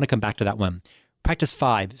roles well. I want to come back to that one. Practice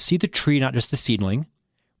 5, see the tree, not just the seedling.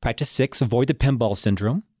 Practice 6, avoid the pinball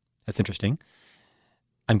syndrome. That's interesting.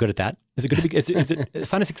 I'm good at that. Is it good to be, is it a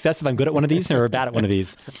sign of success if I'm good at one of these or bad at one of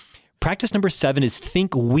these? Practice number 7 is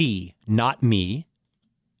think we, not me.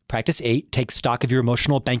 Practice 8, take stock of your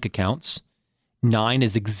emotional bank accounts. 9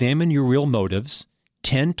 is examine your real motives.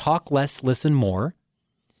 10, talk less, listen more.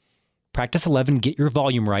 Practice 11, get your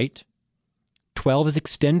volume right. 12 is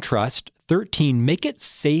extend trust. 13, make it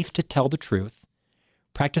safe to tell the truth.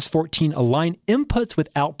 Practice 14, align inputs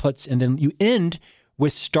with outputs. And then you end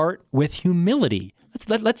with start with humility.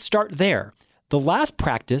 Let's start there. The last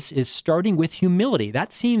practice is starting with humility.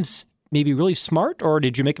 That seems maybe really smart, or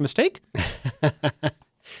did you make a mistake?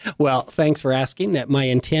 Well, thanks for asking. My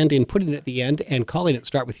intent in putting it at the end and calling it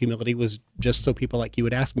Start with Humility was just so people like you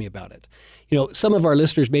would ask me about it. Some of our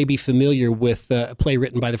listeners may be familiar with a play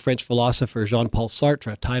written by the French philosopher Jean-Paul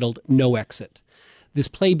Sartre titled No Exit. This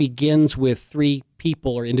play begins with 3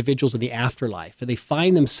 people or individuals in the afterlife, and they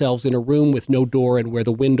find themselves in a room with no door and where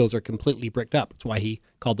the windows are completely bricked up. That's why he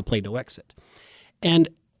called the play No Exit. And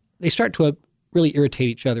they start to really irritate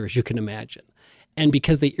each other, as you can imagine. And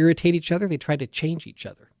because they irritate each other, they try to change each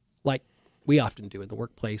other, like we often do in the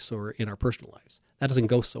workplace or in our personal lives. That doesn't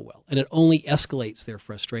go so well, and it only escalates their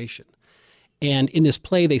frustration. And in this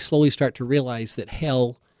play, they slowly start to realize that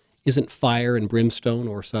hell isn't fire and brimstone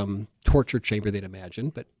or some torture chamber they'd imagine,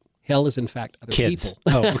 but hell is in fact other Kids.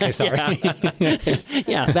 people. Oh, okay, sorry.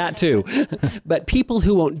 Yeah, that too. But people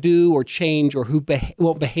who won't do or change or who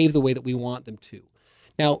won't behave the way that we want them to.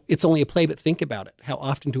 Now, it's only a play, but think about it. How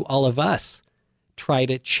often do all of us try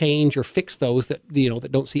to change or fix those that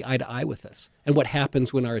that don't see eye to eye with us, and what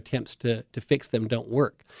happens when our attempts to fix them don't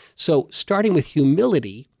work. So starting with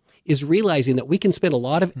humility is realizing that we can spend a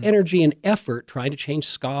lot of energy and effort trying to change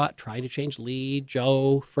Scott, trying to change Lee,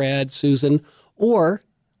 Joe, Fred, Susan, or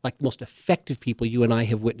like the most effective people you and I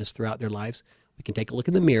have witnessed throughout their lives, we can take a look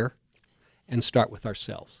in the mirror and start with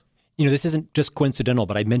ourselves. This isn't just coincidental,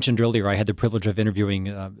 but I mentioned earlier I had the privilege of interviewing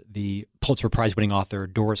the Pulitzer Prize-winning author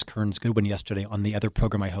Doris Kearns Goodwin yesterday on the other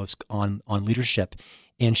program I host on leadership.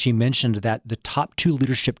 And she mentioned that the top 2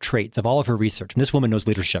 leadership traits of all of her research, and this woman knows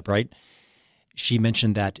leadership, right? She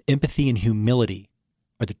mentioned that empathy and humility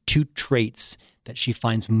are the 2 traits that she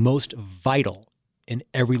finds most vital in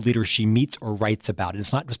every leader she meets or writes about. And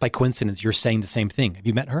it's not just by coincidence you're saying the same thing. Have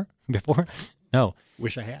you met her before? No.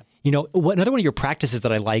 Wish I had. Another one of your practices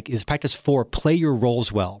that I like is practice 4, play your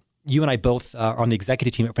roles well. You and I both are on the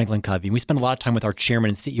executive team at Franklin Covey, and we spend a lot of time with our chairman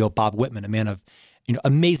and CEO, Bob Whitman, a man of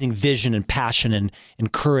amazing vision and passion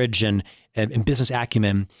and courage and business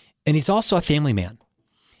acumen. And he's also a family man.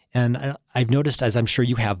 And I've noticed, as I'm sure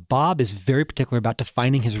you have, Bob is very particular about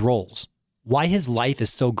defining his roles. Why his life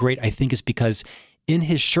is so great, I think, is because in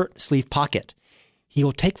his shirt sleeve pocket, he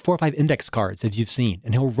will take 4 or 5 index cards, as you've seen,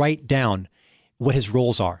 and he'll write down what his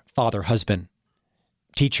roles are: father, husband,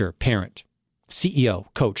 teacher, parent,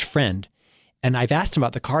 CEO, coach, friend. And I've asked him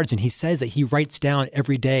about the cards, and he says that he writes down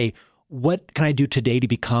every day, what can I do today to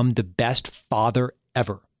become the best father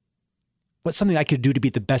ever? What's something I could do to be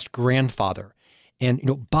the best grandfather?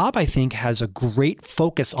 And, Bob, I think, has a great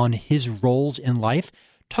focus on his roles in life.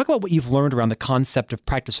 Talk about what you've learned around the concept of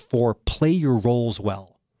practice 4, play your roles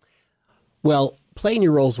well. Well, playing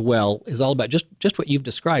your roles well is all about just what you've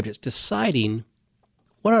described. It's deciding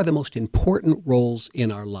what are the most important roles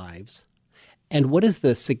in our lives and what is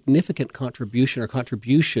the significant contribution or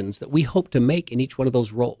contributions that we hope to make in each one of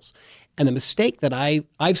those roles. And the mistake that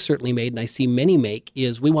I've certainly made, and I see many make,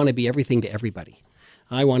 is we want to be everything to everybody.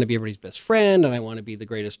 I want to be everybody's best friend, and I want to be the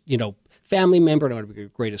greatest, family member, and I want to be the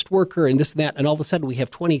greatest worker, and this and that. And all of a sudden we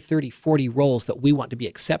have 20, 30, 40 roles that we want to be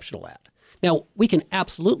exceptional at. Now, we can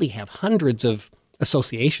absolutely have hundreds of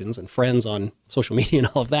associations and friends on social media and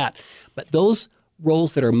all of that, but those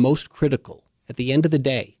roles that are most critical at the end of the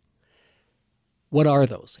day, what are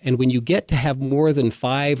those? And when you get to have more than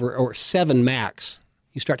 5 or 7 max,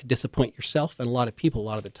 you start to disappoint yourself and a lot of people a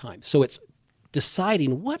lot of the time. So it's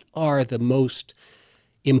deciding what are the most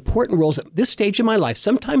important roles at this stage in my life.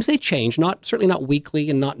 Sometimes they change, certainly not weekly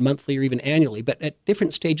and not monthly or even annually, but at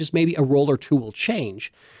different stages, maybe a role or 2 will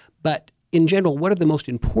change. But in general, what are the most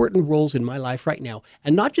important roles in my life right now?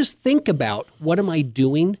 And not just think about what am I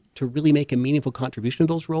doing to really make a meaningful contribution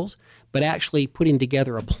to those roles, but actually putting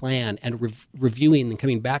together a plan and reviewing and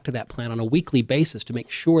coming back to that plan on a weekly basis to make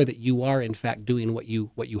sure that you are in fact doing what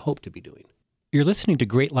you hope to be doing. You're listening to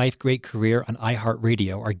Great Life, Great Career on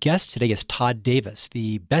iHeartRadio. Our guest today is Todd Davis,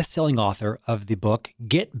 the best-selling author of the book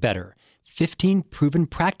Get Better, 15 Proven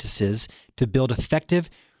Practices to Build Effective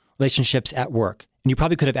Relationships at Work. And you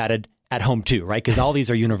probably could have added at home too, right? Because all these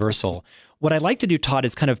are universal. What I'd like to do, Todd,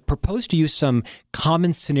 is kind of propose to you some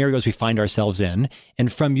common scenarios we find ourselves in.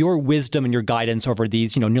 And from your wisdom and your guidance over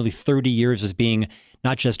these, nearly 30 years as being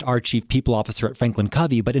not just our chief people officer at Franklin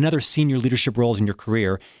Covey, but in other senior leadership roles in your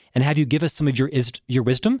career, and have you give us some of your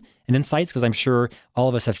wisdom and insights, because I'm sure all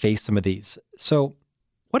of us have faced some of these. So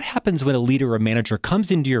what happens when a leader or manager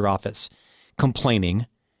comes into your office complaining,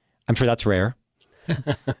 I'm sure that's rare,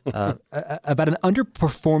 about an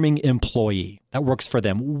underperforming employee that works for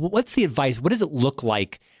them? What's the advice? What does it look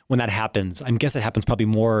like when that happens? I guess it happens probably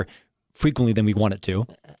more frequently than we want it to.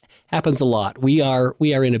 Happens a lot. We are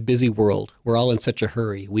in a busy world. We're all in such a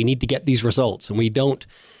hurry. We need to get these results, and we don't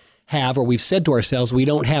have, or we've said to ourselves, we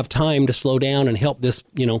don't have time to slow down and help this,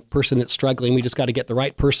 person that's struggling. We just got to get the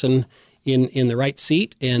right person in the right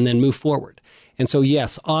seat and then move forward. And so,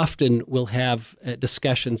 yes, often we'll have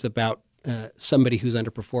discussions about somebody who's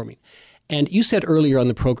underperforming. And you said earlier on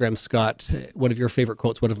the program, Scott, one of your favorite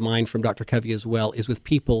quotes, one of mine from Dr. Covey as well, is with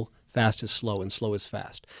people, fast is slow and slow is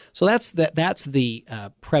fast. So that's the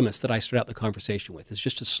premise that I start out the conversation with, is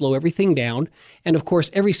just to slow everything down. And of course,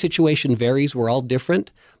 every situation varies. We're all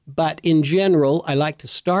different. But in general, I like to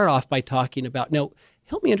start off by talking about, now,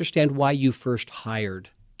 help me understand why you first hired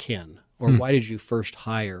Ken, or why did you first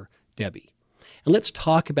hire Debbie? And let's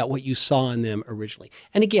talk about what you saw in them originally.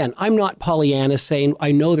 And again, I'm not Pollyanna saying,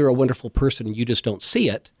 I know they're a wonderful person and you just don't see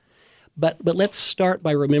it. But let's start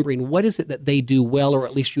by remembering, what is it that they do well, or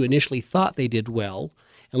at least you initially thought they did well?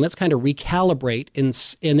 And let's kind of recalibrate.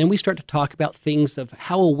 And then we start to talk about things of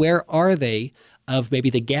how aware are they of maybe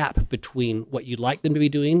the gap between what you'd like them to be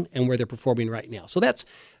doing and where they're performing right now. So that's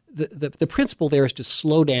the principle there is to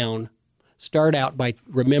slow down, start out by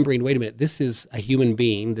remembering, wait a minute, this is a human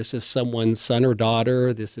being. This is someone's son or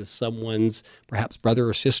daughter. This is someone's perhaps brother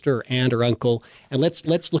or sister, or aunt or uncle. And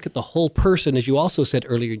let's look at the whole person, as you also said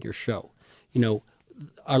earlier in your show.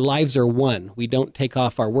 Our lives are one. We don't take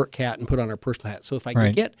off our work hat and put on our personal hat. So if I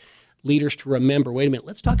can get leaders to remember, wait a minute,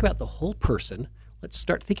 let's talk about the whole person. Let's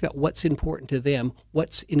start thinking about what's important to them,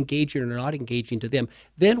 what's engaging or not engaging to them.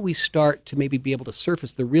 Then we start to maybe be able to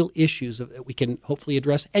surface the real issues that we can hopefully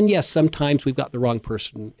address. And yes, sometimes we've got the wrong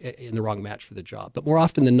person in the wrong match for the job. But more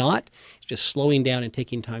often than not, it's just slowing down and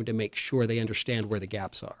taking time to make sure they understand where the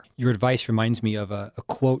gaps are. Your advice reminds me of a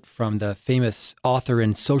quote from the famous author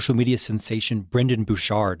and social media sensation Brendan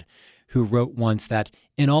Bouchard, who wrote once that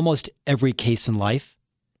in almost every case in life,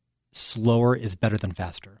 slower is better than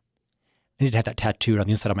faster. I need to have that tattooed on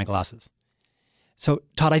the inside of my glasses. So,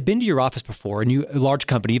 Todd, I've been to your office before, and a large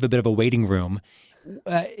company, you have a bit of a waiting room.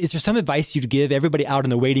 Is there some advice you'd give everybody out in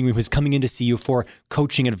the waiting room who's coming in to see you for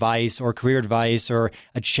coaching advice or career advice or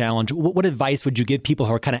a challenge? What advice would you give people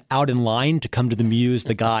who are kind of out in line to come to the muse,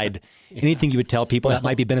 the guide? Anything you would tell people that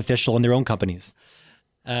might be beneficial in their own companies?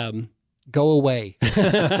 Go away.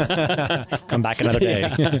 Come back another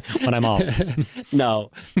day when I'm off.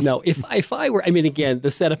 No. If I were, again,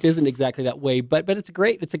 the setup isn't exactly that way, but it's a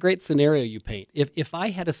great scenario you paint. If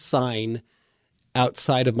I had a sign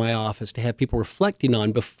outside of my office to have people reflecting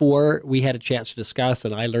on before we had a chance to discuss,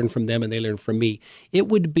 and I learned from them and they learned from me, it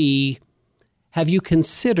would be, have you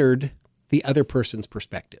considered the other person's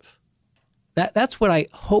perspective? That's what I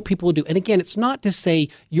hope people will do. And again, it's not to say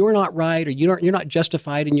you're not right or you're not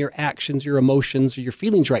justified in your actions, your emotions, or your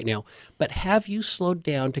feelings right now, but have you slowed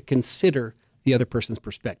down to consider the other person's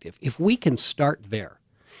perspective? If we can start there,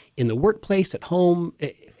 in the workplace, at home,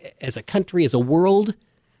 as a country, as a world,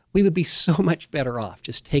 we would be so much better off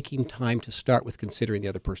just taking time to start with considering the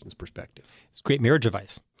other person's perspective. It's great marriage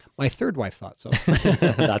advice. My third wife thought so.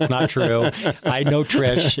 That's not true. I know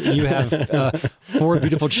Trish. You have 4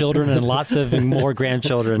 beautiful children and lots of more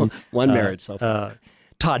grandchildren. One marriage so far.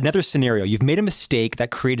 Todd, another scenario. You've made a mistake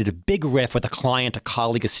that created a big rift with a client, a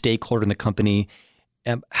colleague, a stakeholder in the company.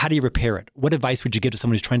 How do you repair it? What advice would you give to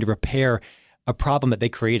someone who's trying to repair a problem that they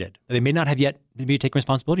created, that they may not have yet maybe taken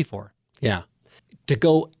responsibility for? Yeah. To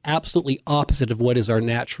go absolutely opposite of what is our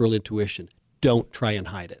natural intuition, don't try and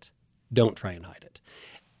hide it. Don't try and hide it.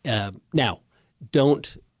 Now,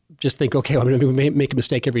 don't just think, okay, well, I'm going to make a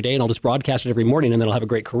mistake every day and I'll just broadcast it every morning and then I'll have a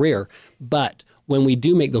great career. But when we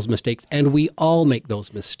do make those mistakes, and we all make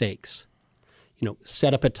those mistakes,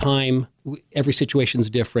 set up a time. Every situation's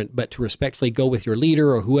different, but to respectfully go with your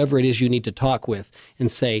leader or whoever it is you need to talk with and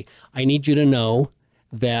say, I need you to know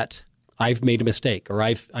that I've made a mistake or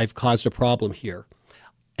I've caused a problem here.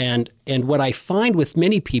 And what I find with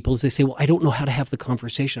many people is they say, well, I don't know how to have the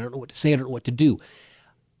conversation. I don't know what to say. I don't know what to do.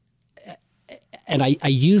 And I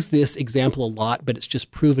use this example a lot, but it's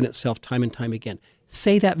just proven itself time and time again.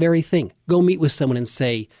 Say that very thing. Go meet with someone and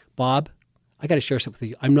say, Bob, I got to share something with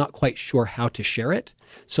you. I'm not quite sure how to share it.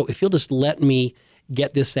 So if you'll just let me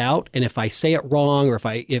get this out, and if I say it wrong or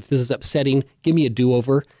if this is upsetting, give me a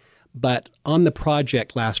do-over. But on the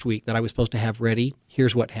project last week that I was supposed to have ready,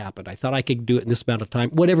 here's what happened. I thought I could do it in this amount of time.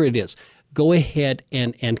 Whatever it is, go ahead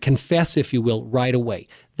and confess, if you will, right away.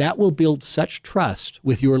 That will build such trust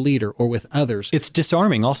with your leader or with others. It's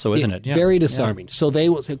disarming also, isn't it? Yeah. Very disarming. Yeah. So they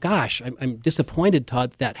will say, gosh, I'm disappointed,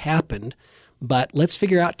 Todd, that happened, but let's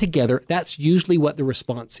figure out together. That's usually what the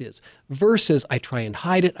response is. Versus I try and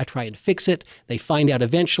hide it, I try and fix it, they find out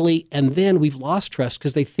eventually, and then we've lost trust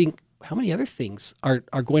because they think, how many other things are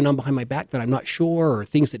going on behind my back that I'm not sure, or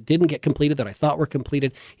things that didn't get completed that I thought were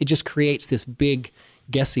completed? It just creates this big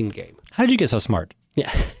guessing game. How did you get so smart?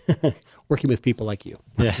 Yeah. Working with people like you.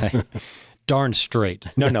 Yeah. Darn straight.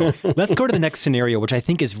 No. Let's go to the next scenario, which I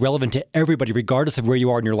think is relevant to everybody, regardless of where you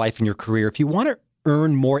are in your life and your career. If you want to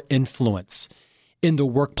earn more influence in the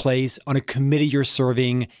workplace, on a committee you're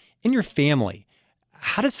serving, in your family,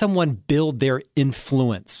 how does someone build their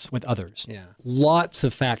influence with others? Yeah, lots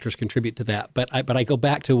of factors contribute to that. But I go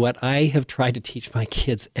back to what I have tried to teach my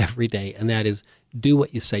kids every day, and that is do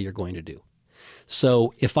what you say you're going to do.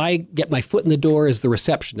 So if I get my foot in the door as the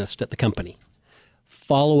receptionist at the company,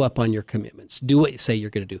 follow up on your commitments. Do what you say you're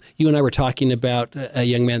going to do. You and I were talking about a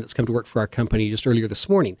young man that's come to work for our company just earlier this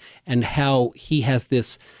morning, and how he has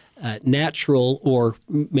this natural, or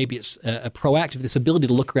maybe it's a proactive, this ability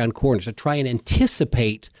to look around corners, to try and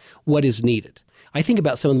anticipate what is needed. I think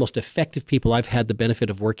about some of the most effective people I've had the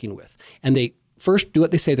benefit of working with, and they first do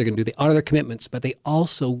what they say they're going to do. They honor their commitments, but they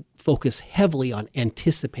also focus heavily on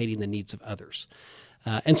anticipating the needs of others.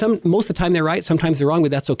 And most of the time they're right, sometimes they're wrong,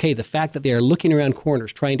 but that's okay. The fact that they are looking around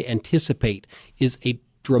corners, trying to anticipate, is a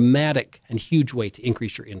dramatic and huge way to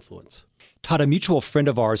increase your influence. Todd, a mutual friend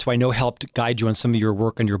of ours who I know helped guide you on some of your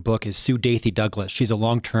work on your book is Sue Dathy Douglas. She's a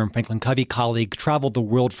long-term Franklin Covey colleague, traveled the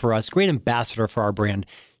world for us, great ambassador for our brand.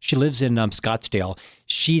 She lives in Scottsdale.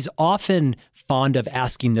 She's often fond of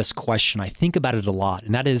asking this question. I think about it a lot,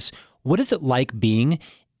 and that is, what is it like being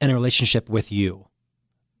in a relationship with you?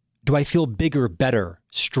 Do I feel bigger, better,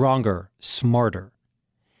 stronger, smarter?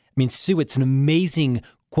 I mean, Sue, it's an amazing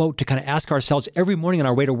quote to kind of ask ourselves every morning on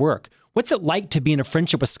our way to work. What's it like to be in a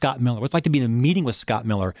friendship with Scott Miller? What's it like to be in a meeting with Scott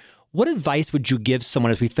Miller? What advice would you give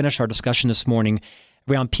someone as we finish our discussion this morning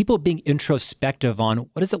around people being introspective on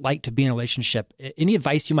what is it like to be in a relationship? Any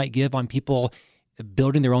advice you might give on people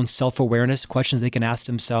building their own self-awareness, questions they can ask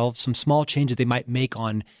themselves, some small changes they might make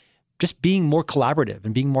on just being more collaborative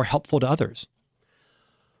and being more helpful to others?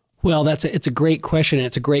 Well, it's a great question, and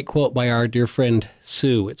it's a great quote by our dear friend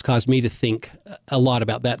Sue. It's caused me to think a lot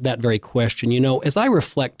about that very question. You know, as I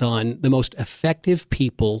reflect on the most effective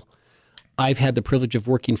people I've had the privilege of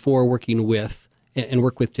working with, and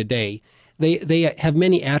work with today, they have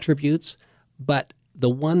many attributes, but the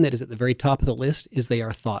one that is at the very top of the list is they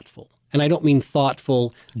are thoughtful. And I don't mean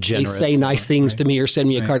thoughtful, generous, they say nice things to me or send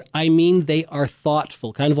me a card. I mean they are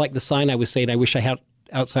thoughtful, kind of like the sign I was saying I wish I had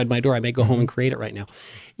outside my door. I may go home and create it right now.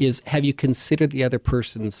 Is, have you considered the other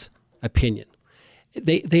person's opinion?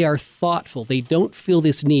 They are thoughtful. They don't feel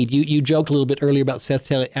this need. You joked a little bit earlier about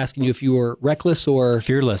Seth asking you if you were reckless or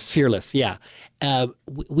fearless. Fearless, yeah.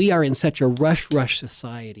 We are in such a rush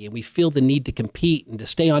society, and we feel the need to compete and to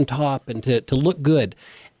stay on top and to look good,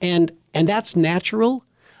 and that's natural.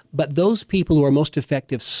 But those people who are most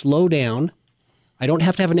effective slow down. I don't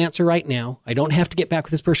have to have an answer right now. I don't have to get back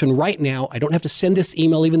with this person right now. I don't have to send this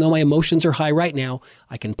email even though my emotions are high right now.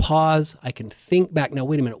 I can pause. I can think back. Now,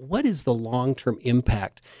 wait a minute. What is the long-term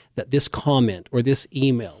impact that this comment or this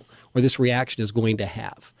email or this reaction is going to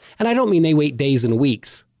have? And I don't mean they wait days and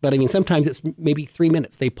weeks, but I mean sometimes it's maybe 3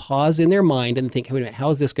 minutes. They pause in their mind and think, wait a minute,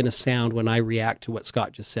 how is this going to sound when I react to what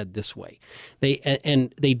Scott just said this way? They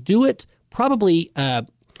do it probably...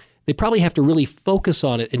 They probably have to really focus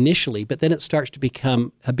on it initially, but then it starts to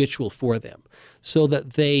become habitual for them, so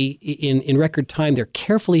that they, in record time, they're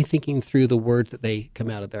carefully thinking through the words that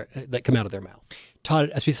come out of their mouth.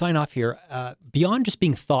 Todd, as we sign off here, beyond just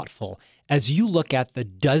being thoughtful, as you look at the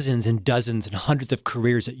dozens and dozens and hundreds of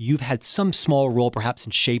careers that you've had some small role, perhaps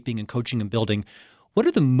in shaping and coaching and building, what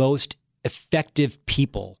are the most effective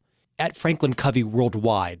people at Franklin Covey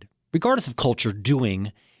worldwide, regardless of culture,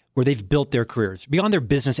 doing where they've built their careers, beyond their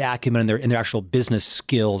business acumen and their actual business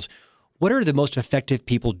skills? What are the most effective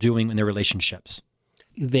people doing in their relationships?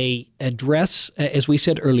 They address, as we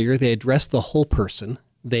said earlier, they address the whole person.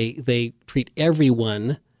 They treat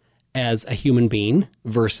everyone as a human being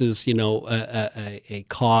versus, a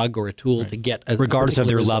cog or a tool to get a regardless of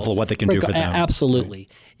their result. Level, what they can do for them. Absolutely.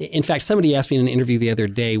 Right. In fact, somebody asked me in an interview the other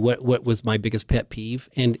day what was my biggest pet peeve,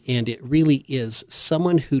 and it really is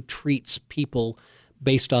someone who treats people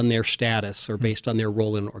based on their status or based on their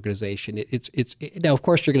role in an organization. Now, of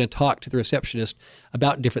course, you're going to talk to the receptionist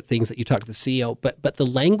about different things that you talk to the CEO, but the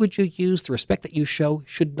language you use, the respect that you show,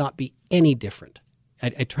 should not be any different. I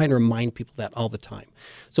try to remind people that all the time.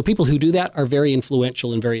 So people who do that are very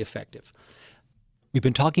influential and very effective. We've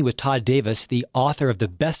been talking with Todd Davis, the author of the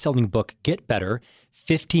best-selling book, Get Better,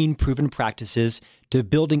 15 Proven Practices to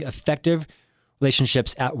Building Effective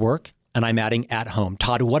Relationships at Work. And I'm adding at home.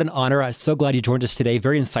 Todd, what an honor. I'm so glad you joined us today.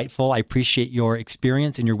 Very insightful. I appreciate your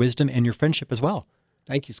experience and your wisdom and your friendship as well.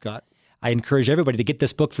 Thank you, Scott. I encourage everybody to get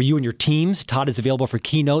this book for you and your teams. Todd is available for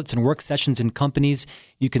keynotes and work sessions in companies.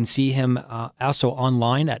 You can see him also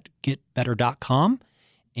online at getbetter.com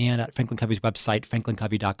and at Franklin Covey's website,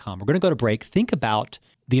 franklincovey.com. We're going to go to break. Think about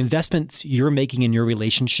the investments you're making in your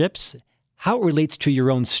relationships, how it relates to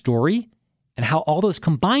your own story, and how all those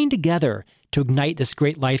combine together to ignite this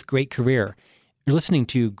great life, great career. You're listening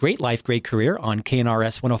to Great Life, Great Career on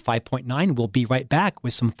KNRS 105.9. We'll be right back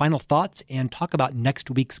with some final thoughts and talk about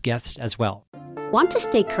next week's guest as well. Want to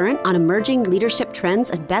stay current on emerging leadership trends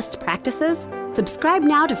and best practices? Subscribe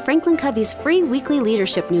now to Franklin Covey's free weekly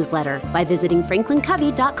leadership newsletter by visiting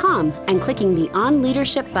franklincovey.com and clicking the On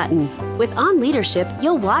Leadership button. With On Leadership,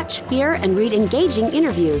 you'll watch, hear, and read engaging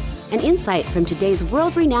interviews and insight from today's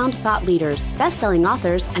world-renowned thought leaders, best-selling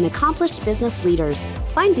authors, and accomplished business leaders.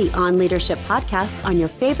 Find the On Leadership podcast on your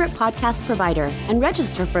favorite podcast provider and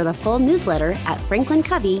register for the full newsletter at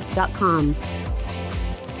franklincovey.com.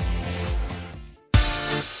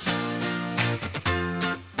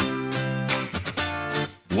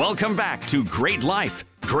 Welcome back to Great Life,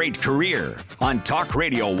 Great Career on Talk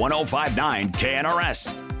Radio 105.9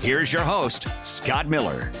 KNRS. Here's your host, Scott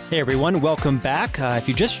Miller. Hey, everyone. Welcome back. If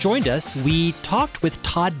you just joined us, we talked with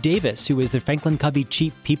Todd Davis, who is the Franklin Covey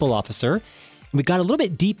Chief People Officer. And we got a little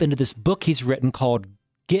bit deep into this book he's written called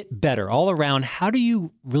Get Better, all around how do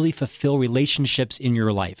you really fulfill relationships in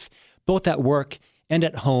your life, both at work and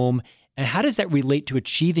at home, and how does that relate to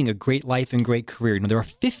achieving a great life and great career? There are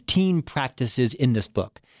 15 practices in this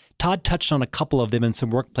book. Todd touched on a couple of them in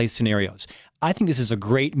some workplace scenarios. I think this is a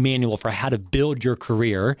great manual for how to build your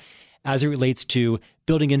career as it relates to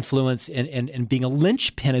building influence and being a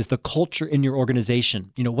linchpin as the culture in your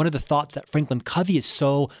organization. One of the thoughts that Franklin Covey is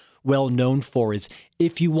so well known for is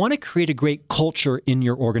if you want to create a great culture in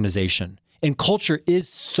your organization, and culture is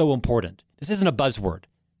so important. This isn't a buzzword.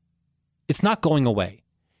 It's not going away.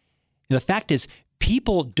 The fact is,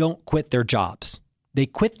 people don't quit their jobs. They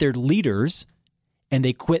quit their leaders and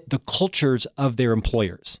they quit the cultures of their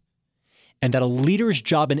employers. And that a leader's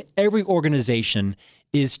job in every organization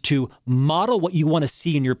is to model what you want to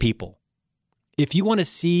see in your people. If you want to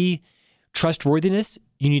see trustworthiness,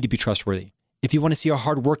 you need to be trustworthy. If you want to see a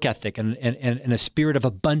hard work ethic and a spirit of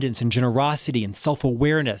abundance and generosity and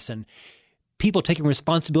self-awareness and people taking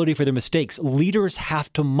responsibility for their mistakes, leaders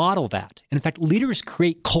have to model that. And in fact, leaders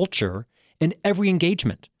create culture in every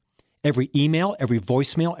engagement, every email, every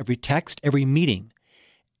voicemail, every text, every meeting.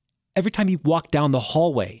 Every time you walk down the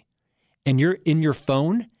hallway and you're in your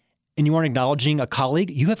phone and you aren't acknowledging a colleague,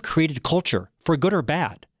 you have created culture for good or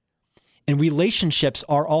bad. And relationships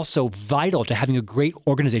are also vital to having a great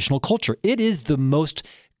organizational culture. It is the most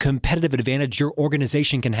competitive advantage your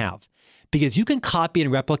organization can have because you can copy and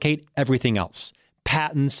replicate everything else.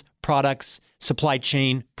 Patents, products, supply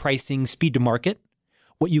chain, pricing, speed to market.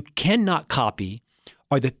 What you cannot copy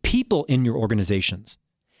are the people in your organizations.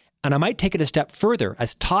 And I might take it a step further.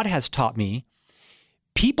 As Todd has taught me,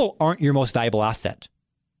 people aren't your most valuable asset.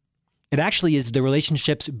 It actually is the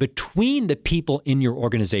relationships between the people in your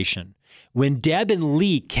organization. When Deb and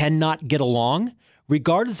Lee cannot get along,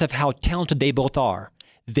 regardless of how talented they both are,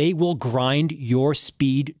 they will grind your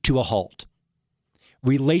speed to a halt.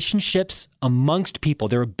 Relationships amongst people,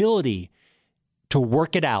 their ability to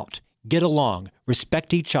work it out, get along,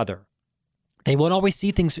 respect each other. They won't always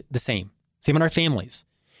see things the same. Same in our families.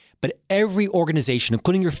 But every organization,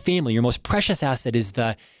 including your family, your most precious asset is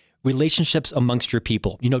the relationships amongst your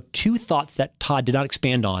people. Two thoughts that Todd did not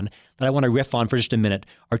expand on that I want to riff on for just a minute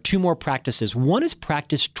are two more practices. One is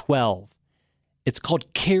practice 12. It's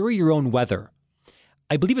called carry your own weather.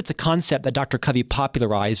 I believe it's a concept that Dr. Covey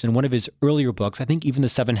popularized in one of his earlier books, I think even The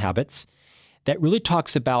 7 Habits, that really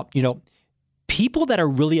talks about, people that are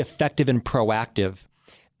really effective and proactive.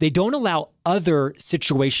 They don't allow other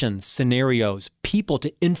situations, scenarios, people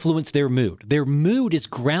to influence their mood. Their mood is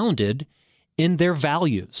grounded in their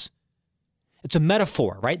values. It's a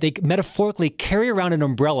metaphor, right? They metaphorically carry around an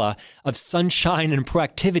umbrella of sunshine and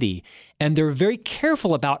proactivity, and they're very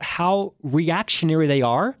careful about how reactionary they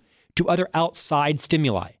are to other outside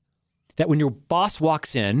stimuli. That when your boss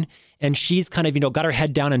walks in and she's kind of, got her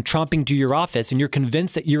head down and tromping to your office and you're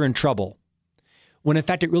convinced that you're in trouble, when in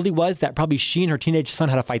fact it really was that probably she and her teenage son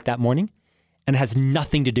had a fight that morning and it has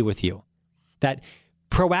nothing to do with you. That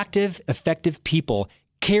proactive, effective people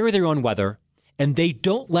carry their own weather and they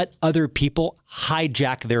don't let other people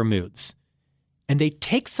hijack their moods. And they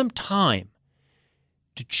take some time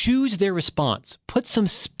to choose their response, put some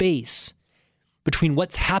space between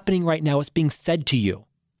what's happening right now, what's being said to you.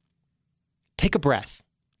 Take a breath,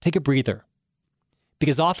 take a breather,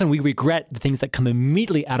 because often we regret the things that come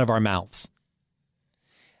immediately out of our mouths.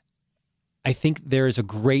 I think there is a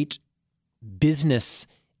great business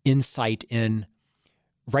insight in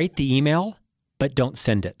write the email, but don't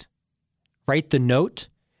send it. Write the note,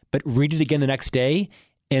 but read it again the next day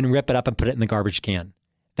and rip it up and put it in the garbage can.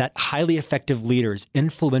 That highly effective leaders,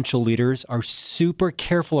 influential leaders are super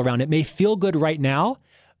careful around it. May feel good right now,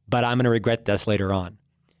 but I'm going to regret this later on.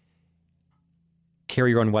 Carry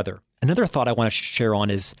your own weather. Another thought I want to share on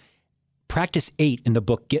is practice 8 in the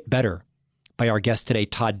book, Get Better, by our guest today,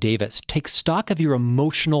 Todd Davis. Take stock of your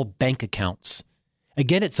emotional bank accounts.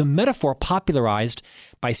 Again, it's a metaphor popularized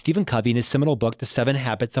by Stephen Covey in his seminal book, The 7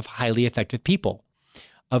 Habits of Highly Effective People,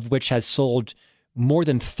 of which has sold more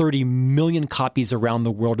than 30 million copies around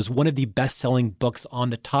the world, is one of the best-selling books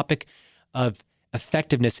on the topic of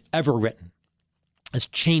effectiveness ever written. Has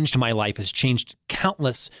changed my life, has changed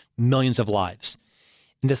countless millions of lives.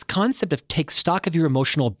 And this concept of take stock of your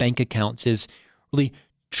emotional bank accounts is really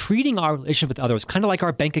treating our relationship with others kind of like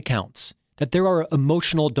our bank accounts, that there are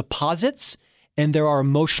emotional deposits and there are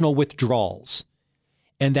emotional withdrawals,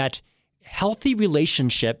 and that healthy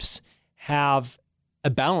relationships have a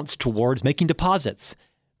balance towards making deposits,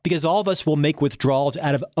 because all of us will make withdrawals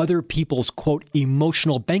out of other people's, quote,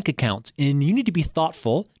 emotional bank accounts. And you need to be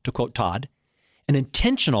thoughtful, to quote Todd, and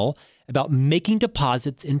intentional about making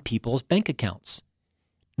deposits in people's bank accounts.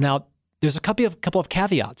 Now, there's a couple of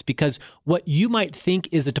caveats, because what you might think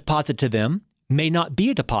is a deposit to them may not be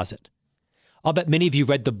a deposit. I'll bet many of you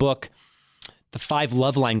read the book, The 5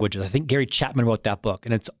 Love Languages. I think Gary Chapman wrote that book,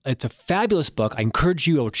 and it's a fabulous book. I encourage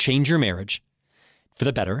you, it will change your marriage for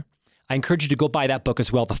the better. I encourage you to go buy that book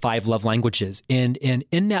as well, The 5 Love Languages. And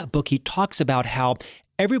in that book, he talks about how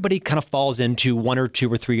everybody kind of falls into 1 or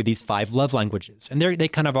 2 or 3 of these 5 love languages. And they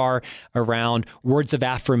kind of are around words of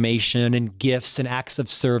affirmation and gifts and acts of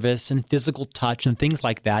service and physical touch and things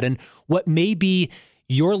like that. And what may be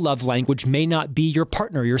your love language may not be your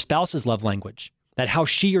partner, your spouse's love language. That how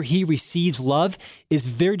she or he receives love is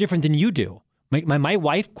very different than you do. My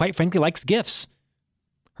wife, quite frankly, likes gifts.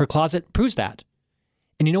 Her closet proves that.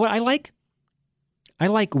 And you know what I like? I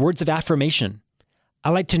like words of affirmation. I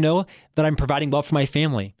like to know that I'm providing well for my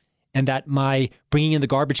family, and that my bringing in the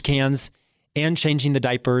garbage cans and changing the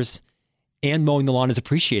diapers and mowing the lawn is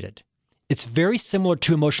appreciated. It's very similar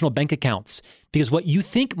to emotional bank accounts, because what you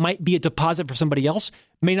think might be a deposit for somebody else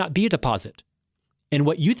may not be a deposit. And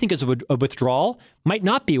what you think is a withdrawal might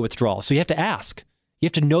not be a withdrawal. So you have to ask. You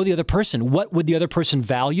have to know the other person. What would the other person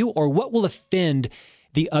value, or what will offend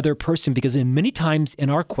the other person? Because many times in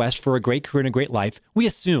our quest for a great career and a great life, we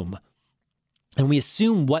assume. And we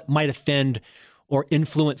assume what might offend or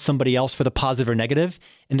influence somebody else for the positive or negative.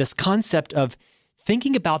 And this concept of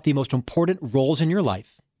thinking about the most important roles in your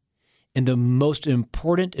life and the most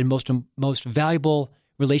important and most valuable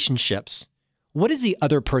relationships. What does the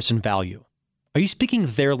other person value? Are you speaking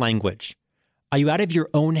their language? Are you out of your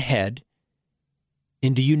own head?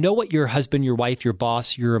 And do you know what your husband, your wife, your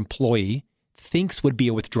boss, your employee thinks would be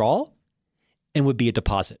a withdrawal and would be a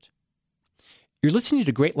deposit? You're listening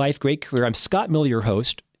to Great Life, Great Career. I'm Scott Miller, your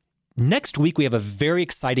host. Next week, we have a very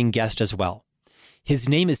exciting guest as well. His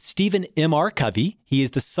name is Stephen M.R. Covey. He is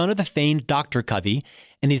the son of the famed Dr. Covey,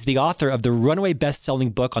 and he's the author of the runaway best-selling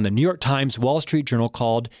book on the New York Times, Wall Street Journal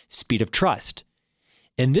called Speed of Trust.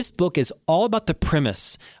 And this book is all about the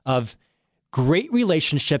premise of great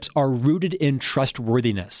relationships are rooted in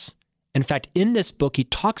trustworthiness. In fact, in this book, he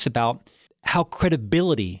talks about how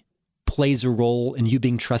credibility plays a role in you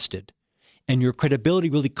being trusted. And your credibility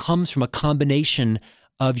really comes from a combination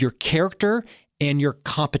of your character and your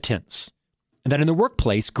competence. And that in the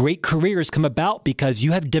workplace, great careers come about because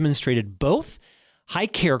you have demonstrated both high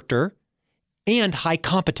character and high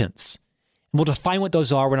competence. And we'll define what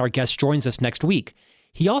those are when our guest joins us next week.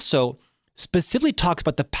 He also specifically talks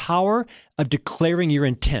about the power of declaring your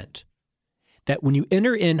intent. That when you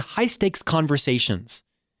enter in high-stakes conversations,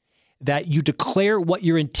 that you declare what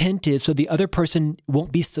your intent is so the other person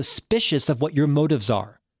won't be suspicious of what your motives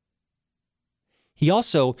are. He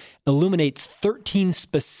also illuminates 13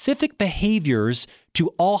 specific behaviors to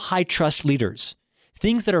all high-trust leaders,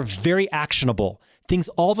 things that are very actionable, things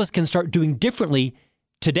all of us can start doing differently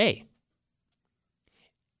today.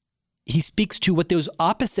 He speaks to what those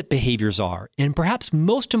opposite behaviors are, and perhaps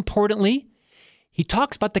most importantly, he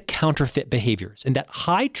talks about the counterfeit behaviors, and that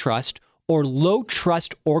high trust or low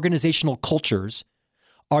trust organizational cultures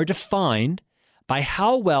are defined by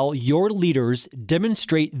how well your leaders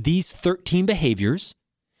demonstrate these 13 behaviors.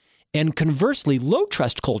 And conversely, low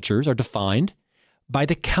trust cultures are defined by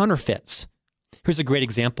the counterfeits. Here's a great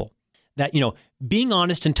example. That, being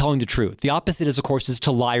honest and telling the truth. The opposite is, of course, is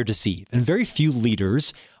to lie or deceive. And very few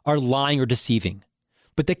leaders are lying or deceiving.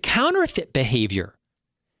 But the counterfeit behavior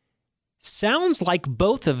sounds like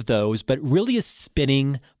both of those, but really is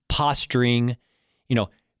spinning, posturing,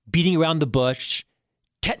 beating around the bush,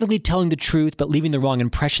 technically telling the truth, but leaving the wrong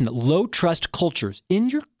impression. That low trust cultures in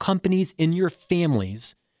your companies, in your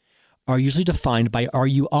families, are usually defined by, are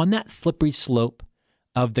you on that slippery slope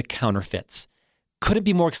of the counterfeits? Couldn't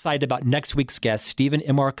be more excited about next week's guest, Stephen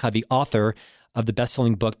M.R. Covey, author of the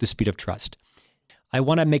best-selling book, The Speed of Trust. I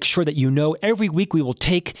want to make sure that you know every week we will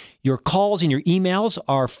take your calls and your emails.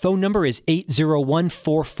 Our phone number is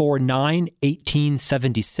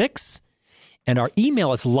 801-449-1876. And our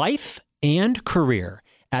email is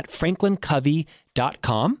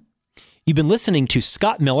lifeandcareer@franklincovey.com. You've been listening to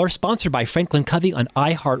Scott Miller, sponsored by Franklin Covey on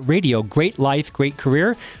iHeartRadio. Great life, great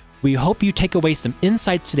career. We hope you take away some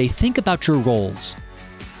insights today. Think about your roles.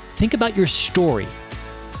 Think about your story.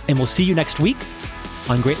 And we'll see you next week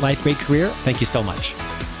on Great Life, Great Career. Thank you so much.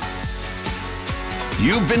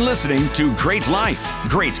 You've been listening to Great Life,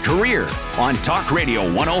 Great Career on Talk Radio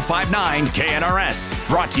 105.9 KNRS,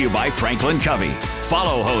 brought to you by Franklin Covey.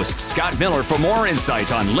 Follow host Scott Miller for more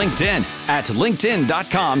insight on LinkedIn at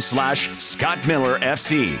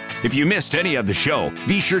linkedin.com/ScottMillerFC. If you missed any of the show,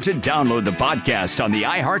 be sure to download the podcast on the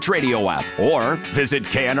iHeartRadio app or visit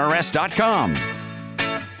knrs.com.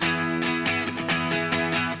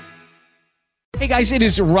 Hey guys, it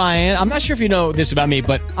is Ryan. I'm not sure if you know this about me,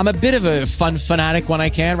 but I'm a bit of a fun fanatic when I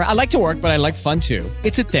can. I like to work, but I like fun too.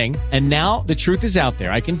 It's a thing. And now the truth is out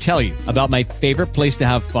there. I can tell you about my favorite place to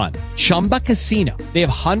have fun. Chumba Casino. They have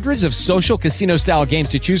hundreds of social casino style games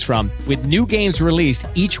to choose from with new games released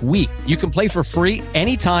each week. You can play for free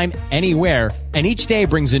anytime, anywhere. And each day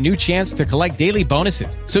brings a new chance to collect daily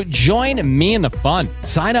bonuses. So join me in the fun.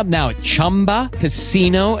 Sign up now at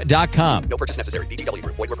ChumbaCasino.com. No purchase necessary. VGW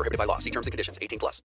Group. Void where prohibited by law. See terms and conditions. 18+.